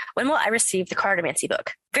member, when will I receive the Cartomancy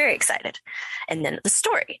book? Very excited. And then the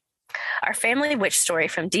story. Our family witch story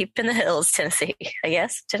from deep in the hills, Tennessee. I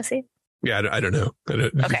guess, Tennessee? Yeah, I don't know.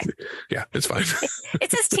 Okay. Yeah, it's fine.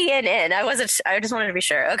 It says TNN. I just wanted to be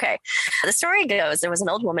sure. Okay. The story goes, there was an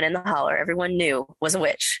old woman in the holler everyone knew was a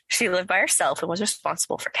witch. She lived by herself and was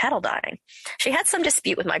responsible for cattle dying. She had some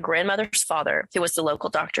dispute with my grandmother's father, who was the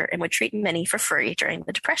local doctor and would treat many for free during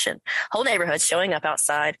the Depression. Whole neighborhoods showing up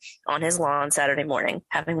outside on his lawn Saturday morning,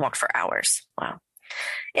 having walked for hours. Wow.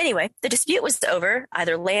 Anyway, the dispute was over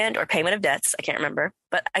either land or payment of debts. I can't remember,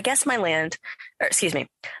 but my guess was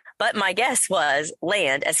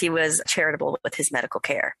land, as he was charitable with his medical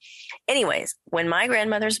care. Anyways, when my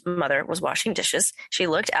grandmother's mother was washing dishes, she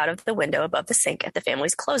looked out of the window above the sink at the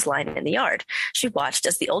family's clothesline in the yard. She watched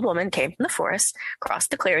as the old woman came from the forest,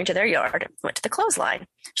 crossed the clearing to their yard, went to the clothesline.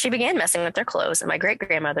 She began messing with their clothes, and my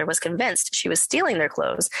great-grandmother was convinced she was stealing their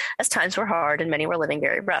clothes, as times were hard and many were living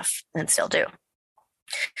very rough, and still do.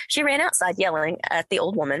 She ran outside yelling at the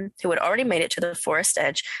old woman, who had already made it to the forest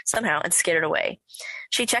edge somehow and skittered away.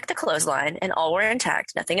 She checked the clothesline, and all were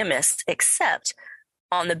intact, nothing amiss, except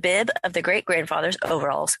on the bib of the great-grandfather's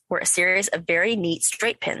overalls were a series of very neat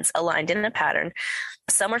straight pins aligned in a pattern.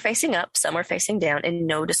 Some were facing up, some were facing down in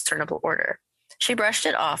no discernible order. She brushed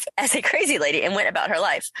it off as a crazy lady and went about her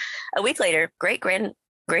life. A week later,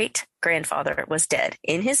 great-grandfather was dead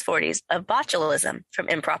in his 40s of botulism from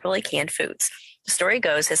improperly canned foods. The story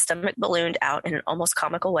goes his stomach ballooned out in an almost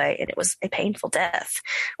comical way, and it was a painful death.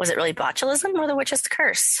 Was it really botulism or the witch's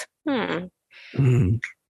curse?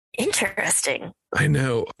 Interesting. I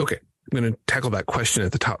know. Okay. I'm going to tackle that question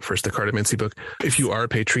at the top first, the Cartomancy book. If you are a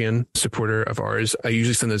Patreon supporter of ours, I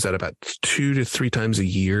usually send those out about 2 to 3 times a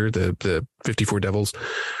year, the 54 Devils.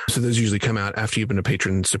 So those usually come out after you've been a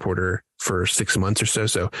patron supporter for 6 months or so.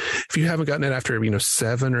 So if you haven't gotten it after,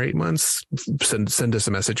 7 or 8 months, send us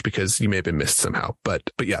a message because you may have been missed somehow. But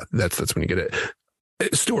yeah, that's when you get it.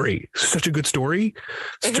 Story. Such a good story.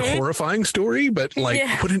 Such a horrifying story, but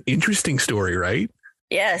what an interesting story, right?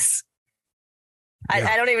 Yes.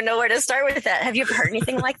 I don't even know where to start with that. Have you ever heard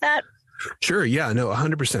anything like that? Sure. Yeah, no,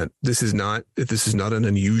 100%. This is not an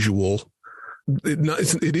unusual.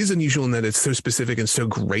 It is unusual in that it's so specific and so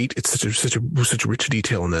great. It's such a rich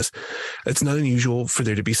detail in this. It's not unusual for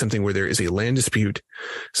there to be something where there is a land dispute.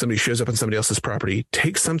 Somebody shows up on somebody else's property,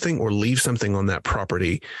 takes something or leaves something on that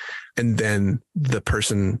property. And then the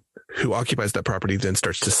person who occupies that property then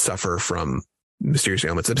starts to suffer from mysterious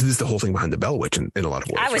ailments. This is the whole thing behind the Bell Witch in a lot of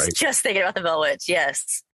ways. I was just thinking about the Bell Witch.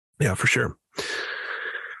 Yes. Yeah, for sure.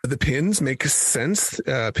 The pins make sense.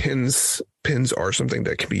 Pins are something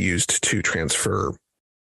that can be used to transfer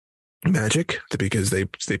magic because they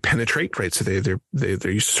penetrate, right? So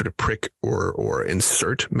they're used to sort of prick or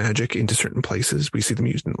insert magic into certain places. We see them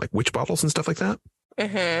used in like witch bottles and stuff like that.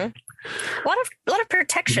 Mm-hmm. A lot of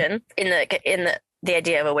protection in the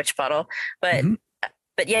idea of a witch bottle, but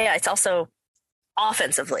yeah, it's also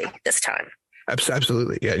offensively this time.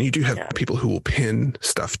 Absolutely. Yeah. And you do have people who will pin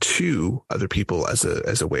stuff to other people as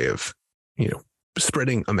a way of,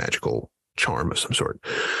 spreading a magical charm of some sort.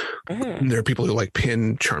 Mm-hmm. There are people who like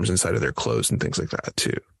pin charms inside of their clothes and things like that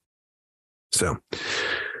too. So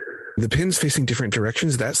the pins facing different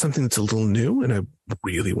directions, that's something that's a little new. And I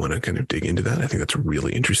really want to kind of dig into that. I think that's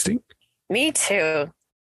really interesting. Me too.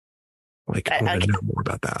 I want to know more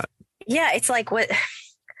about that. Yeah. It's like, what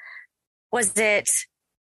was it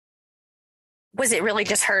really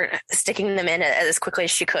just her sticking them in as quickly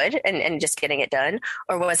as she could and just getting it done?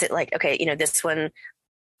 Or was it like, okay, this one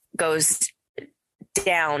goes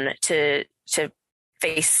down to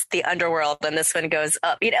face the underworld and this one goes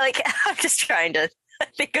up, I'm just trying to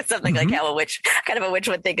think of something like how a witch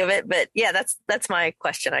would think of it. But yeah, that's my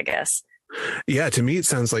question, I guess. Yeah. To me, it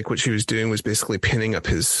sounds like what she was doing was basically pinning up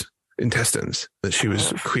his intestines, that she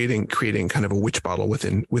was creating kind of a witch bottle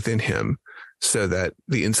within him so that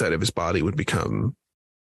the inside of his body would become,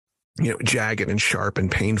 jagged and sharp and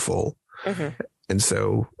painful. Mm-hmm. And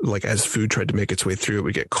so like as food tried to make its way through, it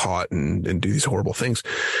would get caught and do these horrible things,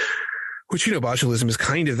 which, botulism is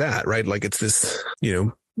kind of that, right? Like it's this,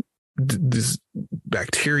 this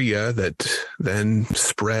bacteria that then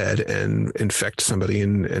spread and infect somebody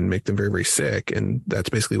and make them very, very sick. And that's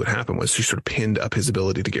basically what happened was she sort of pinned up his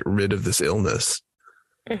ability to get rid of this illness.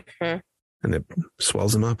 Mm-hmm. And it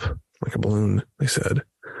swells him up like a balloon, they said.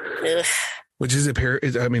 Ugh. Which is I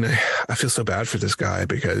feel so bad for this guy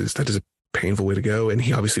because that is a painful way to go. And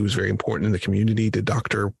he obviously was very important in the community, did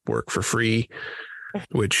doctor work for free,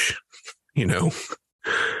 which,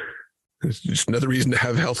 It's just another reason to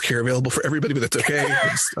have healthcare available for everybody, but that's okay.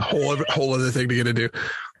 It's a whole other thing to get into.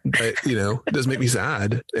 But, it does make me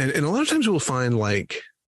sad. And a lot of times we'll find like,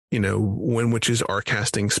 when witches are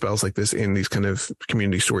casting spells like this in these kind of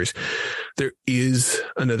community stories, there is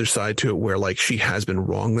another side to it where like she has been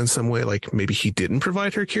wronged in some way. Like maybe he didn't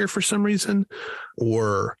provide her care for some reason,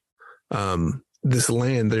 or this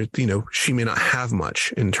land there, she may not have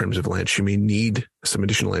much in terms of land. She may need some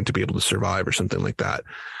additional land to be able to survive or something like that.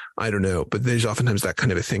 I don't know. But there's oftentimes that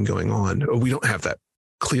kind of a thing going on. We don't have that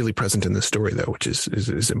clearly present in this story, though, which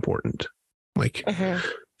is important. Like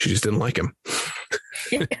she just didn't like him.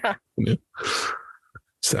 Yeah.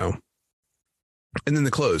 So, and then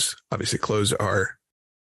the clothes. Obviously, clothes are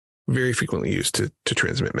very frequently used to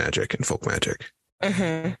transmit magic and folk magic.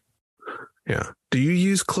 Yeah. Do you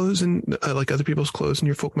use clothes and like other people's clothes in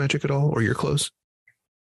your folk magic at all, or your clothes?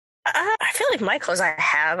 I feel like my clothes I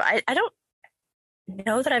have. I don't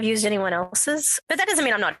know that I've used anyone else's, but that doesn't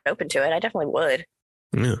mean I'm not open to it. I definitely would.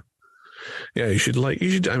 Yeah. Yeah, you should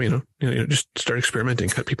just start experimenting.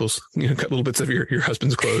 Cut little bits of your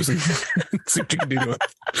husband's clothes and see what you can do to it.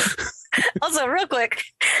 Also, real quick,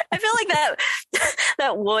 I feel like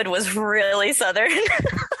that would was really Southern.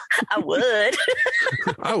 I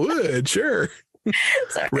would, sure.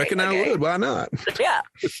 Sorry, Reckon okay. I would. Why not? Yeah.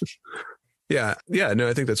 Yeah. No,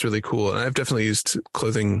 I think that's really cool. And I've definitely used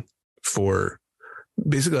clothing for.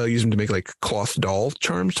 Basically, I'll use them to make like cloth doll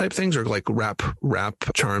charms type things, or like wrap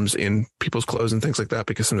charms in people's clothes and things like that,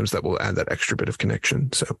 because sometimes that will add that extra bit of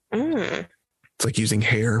connection. So it's like using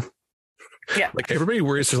hair. Yeah. Like everybody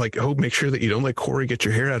worries, like, oh, make sure that you don't let Cory get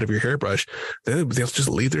your hair out of your hairbrush. Then they'll just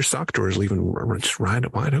leave their sock drawers leaving just wide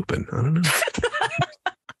open. I don't know.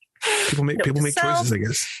 People make choices, I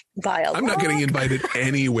guess. I'm not getting invited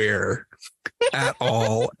anywhere at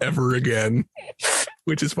all ever again,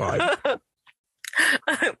 which is fine.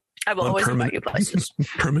 I will always invite you places.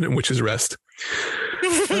 Permanent witch's rest.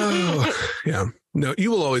 Oh, yeah. No,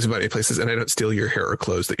 you will always invite me places, and I don't steal your hair or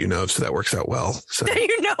clothes that you know of, so that works out well. So.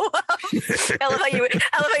 You know of. I love how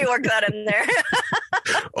you work that in there.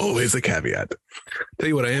 Always a caveat. Tell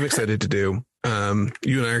you what, I am excited to do.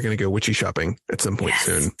 You and I are going to go witchy shopping at some point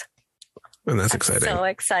soon. And that's exciting. So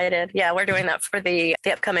excited. Yeah, we're doing that for the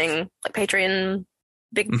upcoming Patreon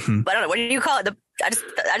big, I don't know, what do you call it? I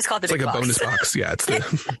just call it the big box. It's like a bonus box. Yeah, it's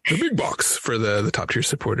the big box for the top tier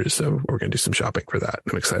supporters. So we're going to do some shopping for that.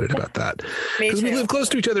 I'm excited about that. Because we live close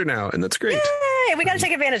to each other now, and that's great. Yay! We got to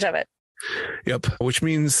take advantage of it. Yep. Which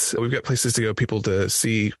means we've got places to go, people to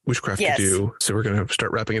see, witchcraft to do. So we're going to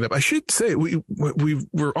start wrapping it up. I should say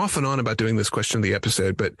we're off and on about doing this question of the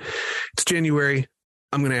episode, but it's January.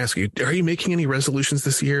 I'm going to ask you, are you making any resolutions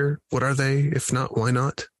this year? What are they? If not, why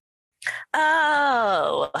not?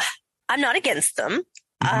 Oh, I'm not against them.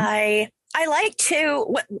 I like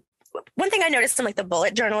to, one thing I noticed in like the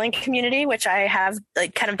bullet journaling community, which I have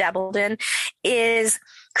like kind of dabbled in, is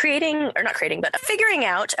figuring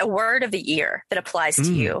out a word of the year that applies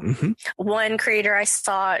to you. One creator I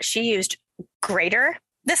saw, she used greater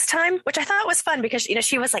this time, which I thought was fun because,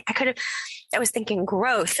 she was like, I was thinking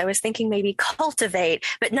growth. I was thinking maybe cultivate,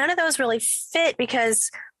 but none of those really fit because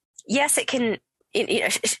yes, it can,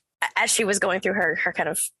 as she was going through her kind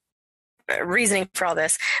of reasoning for all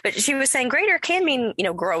this, but she was saying greater can mean,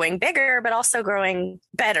 growing bigger, but also growing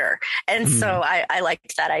better. And so I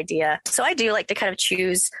liked that idea. So I do like to kind of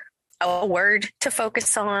choose a word to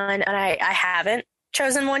focus on. And I haven't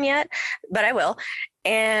chosen one yet, but I will.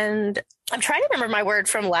 And I'm trying to remember my word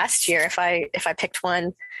from last year if I picked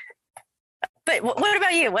one. But what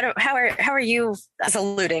about you? How are you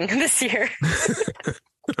resoluting this year?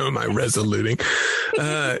 How am I resoluting?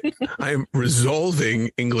 I'm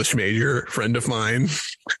resolving English major, friend of mine,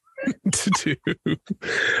 to do.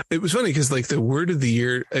 It was funny because like the word of the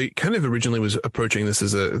year, I kind of originally was approaching this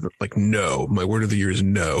as no. My word of the year is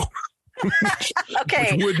no.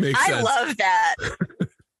 Okay, which would make sense. I love that.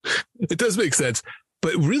 It does make sense,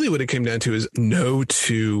 but really, what it came down to is no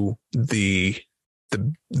to the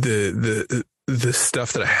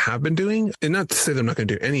stuff that I have been doing, and not to say that I'm not going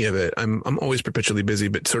to do any of it. I'm always perpetually busy,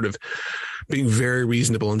 but sort of being very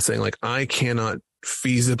reasonable and saying like, I cannot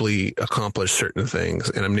feasibly accomplish certain things.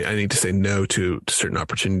 And I need to say no to certain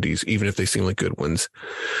opportunities, even if they seem like good ones.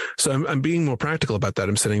 So I'm being more practical about that.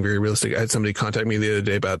 I'm setting very realistic. I had somebody contact me the other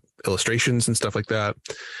day about illustrations and stuff like that.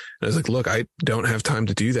 And I was like, look, I don't have time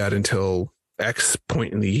to do that until X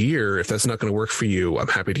point in the year. If that's not going to work for you, I'm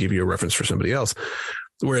happy to give you a reference for somebody else.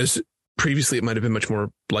 Whereas previously, it might have been much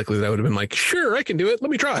more likely that I would have been like, sure, I can do it.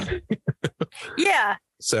 Let me try. Yeah.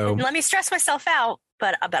 So let me stress myself out,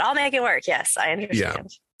 but I'll make it work. Yes, I understand.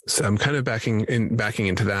 Yeah. So I'm kind of backing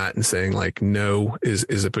into that and saying like, no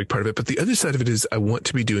is a big part of it. But the other side of it is I want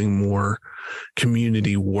to be doing more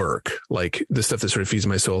community work, like the stuff that sort of feeds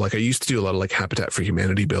my soul. Like I used to do a lot of like Habitat for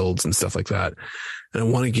Humanity builds and stuff like that. And I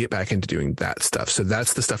want to get back into doing that stuff. So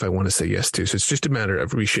that's the stuff I want to say yes to. So it's just a matter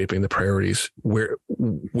of reshaping the priorities, where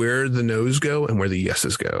the no's go and where the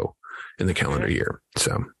yeses go in the calendar year.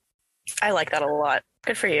 So I like that a lot.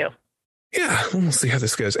 Good for you. Yeah, we'll see how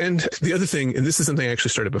this goes. And the other thing, and this is something I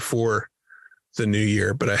actually started before the new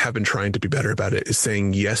year, but I have been trying to be better about it, is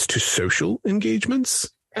saying yes to social engagements,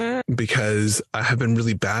 because I have been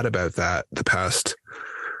really bad about that the past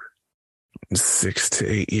 6 to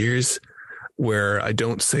 8 years, where I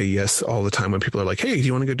don't say yes all the time when people are like, hey, do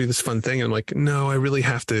you want to go do this fun thing? And I'm like, no, I really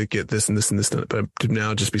have to get this and this and this done. But to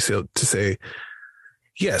now just be able to say,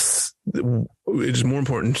 yes, it is more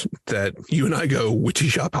important that you and I go witchy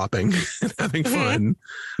shop hopping and having fun.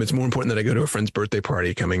 It's more important that I go to a friend's birthday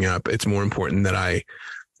party coming up. It's more important that I,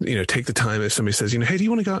 take the time if somebody says, hey, do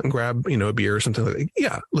you want to go out and grab, a beer or something like that?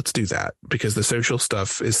 Yeah, let's do that, because the social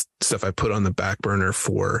stuff is stuff I put on the back burner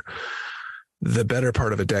for the better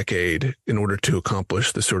part of a decade in order to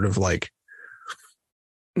accomplish the sort of like,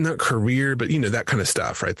 not career, but that kind of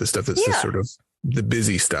stuff, right? The stuff that's the sort of the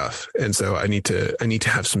busy stuff. And so I need to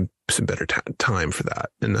have some better time for that.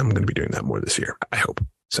 And I'm going to be doing that more this year, I hope.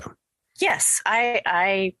 So yes,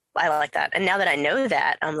 I like that. And now that I know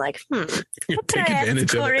that, I'm like, what can I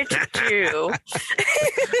ask Cory to do?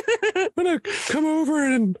 I'm going to come over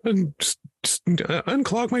and just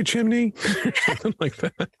unclog my chimney. Something like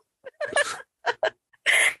that.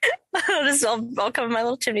 I'll come in my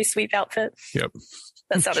little chimney sweep outfit. Yep.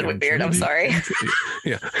 That sounded weird. I'm sorry.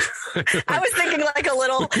 Yeah. I was thinking like a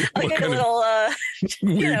little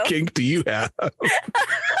weird kink do you have?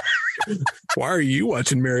 Why are you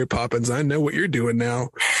watching Mary Poppins? I know what you're doing now.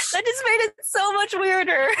 That just made it so much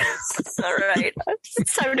weirder. All right.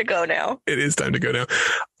 It's time to go now. It is time to go now.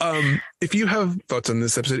 If you have thoughts on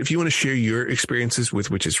this episode, if you want to share your experiences with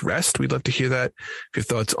Witch's Rest, we'd love to hear that. If you have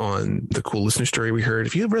thoughts on the cool listener story we heard,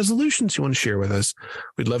 if you have resolutions you want to share with us,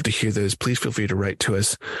 we'd love to hear those. Please feel free to write to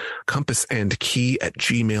us,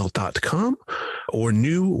 compassandkey@gmail.com or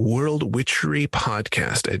New World Witchery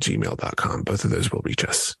Podcast@gmail.com. Both of those will reach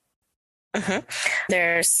us.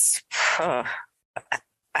 There's, I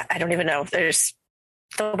don't even know. There's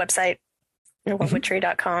the website,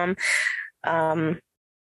 witchery.com. We have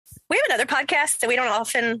another podcast that we don't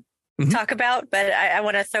often talk about, but I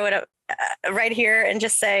want to throw it up right here and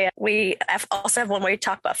just say we also have one where we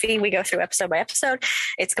talk Buffy. We go through episode by episode.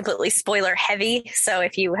 It's completely spoiler heavy. So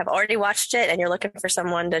if you have already watched it and you're looking for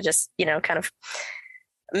someone to just, kind of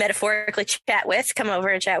metaphorically chat with, come over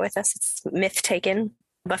and chat with us. It's Myth Taken,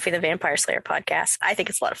 Buffy the Vampire Slayer podcast. I think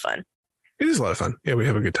it's a lot of fun. It is a lot of fun. Yeah, we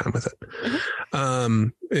have a good time with it.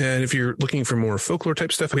 And if you're looking for more folklore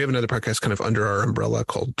type stuff, we have another podcast kind of under our umbrella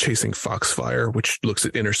called Chasing Foxfire, which looks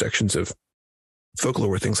at intersections of folklore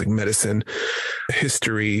with things like medicine,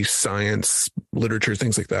 history, science, literature,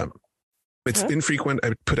 things like that. It's infrequent.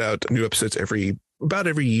 I put out new episodes about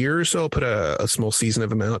every year or so. I'll put a small season of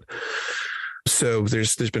them out. So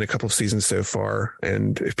there's been a couple of seasons so far.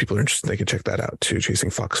 And if people are interested, they can check that out too,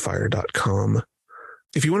 chasingfoxfire.com.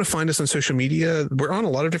 If you want to find us on social media, we're on a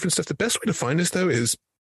lot of different stuff. The best way to find us, though, is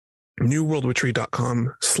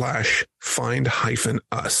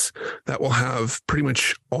newworldwitchery.com/find-us. That will have pretty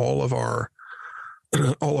much all of our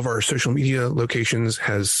social media locations,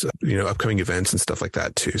 has, upcoming events and stuff like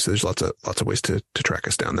that too. So there's lots of ways to track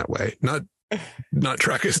us down that way. Not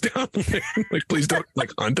track us down. Like, please don't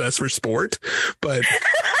hunt us for sport, but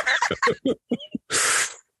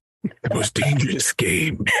the most dangerous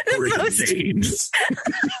game. No, we're really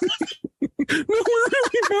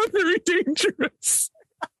not very dangerous.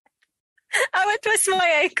 I would twist my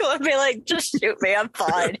ankle and be like, just shoot me, I'm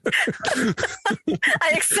fine.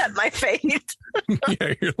 I accept my fate.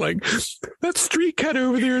 Yeah, you're like, that street cat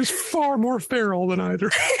over there is far more feral than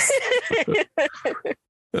either.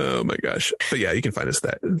 Oh my gosh. But yeah, you can find us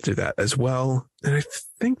through that as well. And I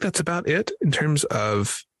think that's about it in terms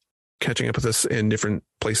of catching up with us in different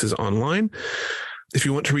places online. If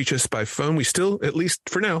you want to reach us by phone, we still, at least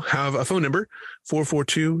for now, have a phone number,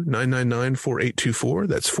 442-999-4824.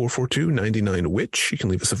 That's 442-99-WITCH. You can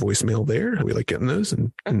leave us a voicemail there. We like getting those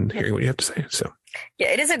and hearing what you have to say. So yeah,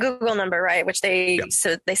 it is a Google number, right? Which they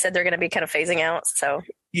said they're going to be kind of phasing out. So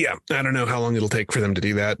yeah, I don't know how long it'll take for them to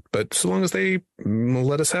do that, but so long as they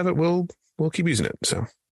let us have it, we'll keep using it. So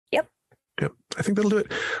Yep. I think that'll do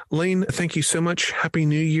it. Lane, thank you so much. Happy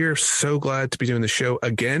New Year. So glad to be doing the show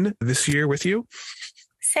again this year with you.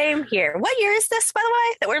 Same here. What year is this, by the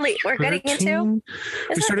way, that we're getting into?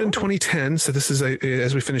 We started in 2010. So this is,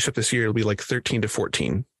 as we finish up this year, it'll be like 13 to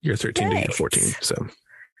 14. Year 13 to year 14. So,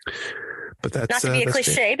 but that's... Not to be a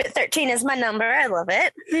cliche, but 13 is my number. I love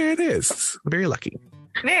it. Yeah, it is. Very lucky.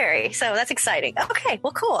 Very. So that's exciting. Okay,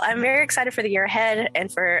 well, cool. I'm very excited for the year ahead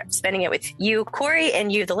and for spending it with you, Cory,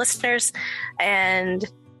 and you, the listeners. And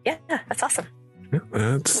yeah, that's awesome. Yeah,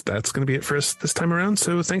 that's going to be it for us this time around.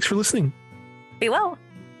 So thanks for listening. Be well.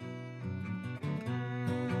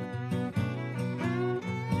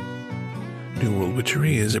 New World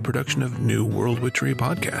Witchery is a production of New World Witchery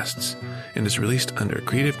Podcasts and is released under a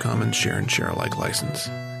Creative Commons Share and Share Alike license.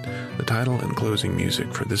 The title and closing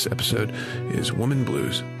music for this episode is Woman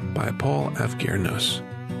Blues by Paul F. Guernos,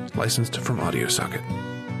 licensed from AudioSocket.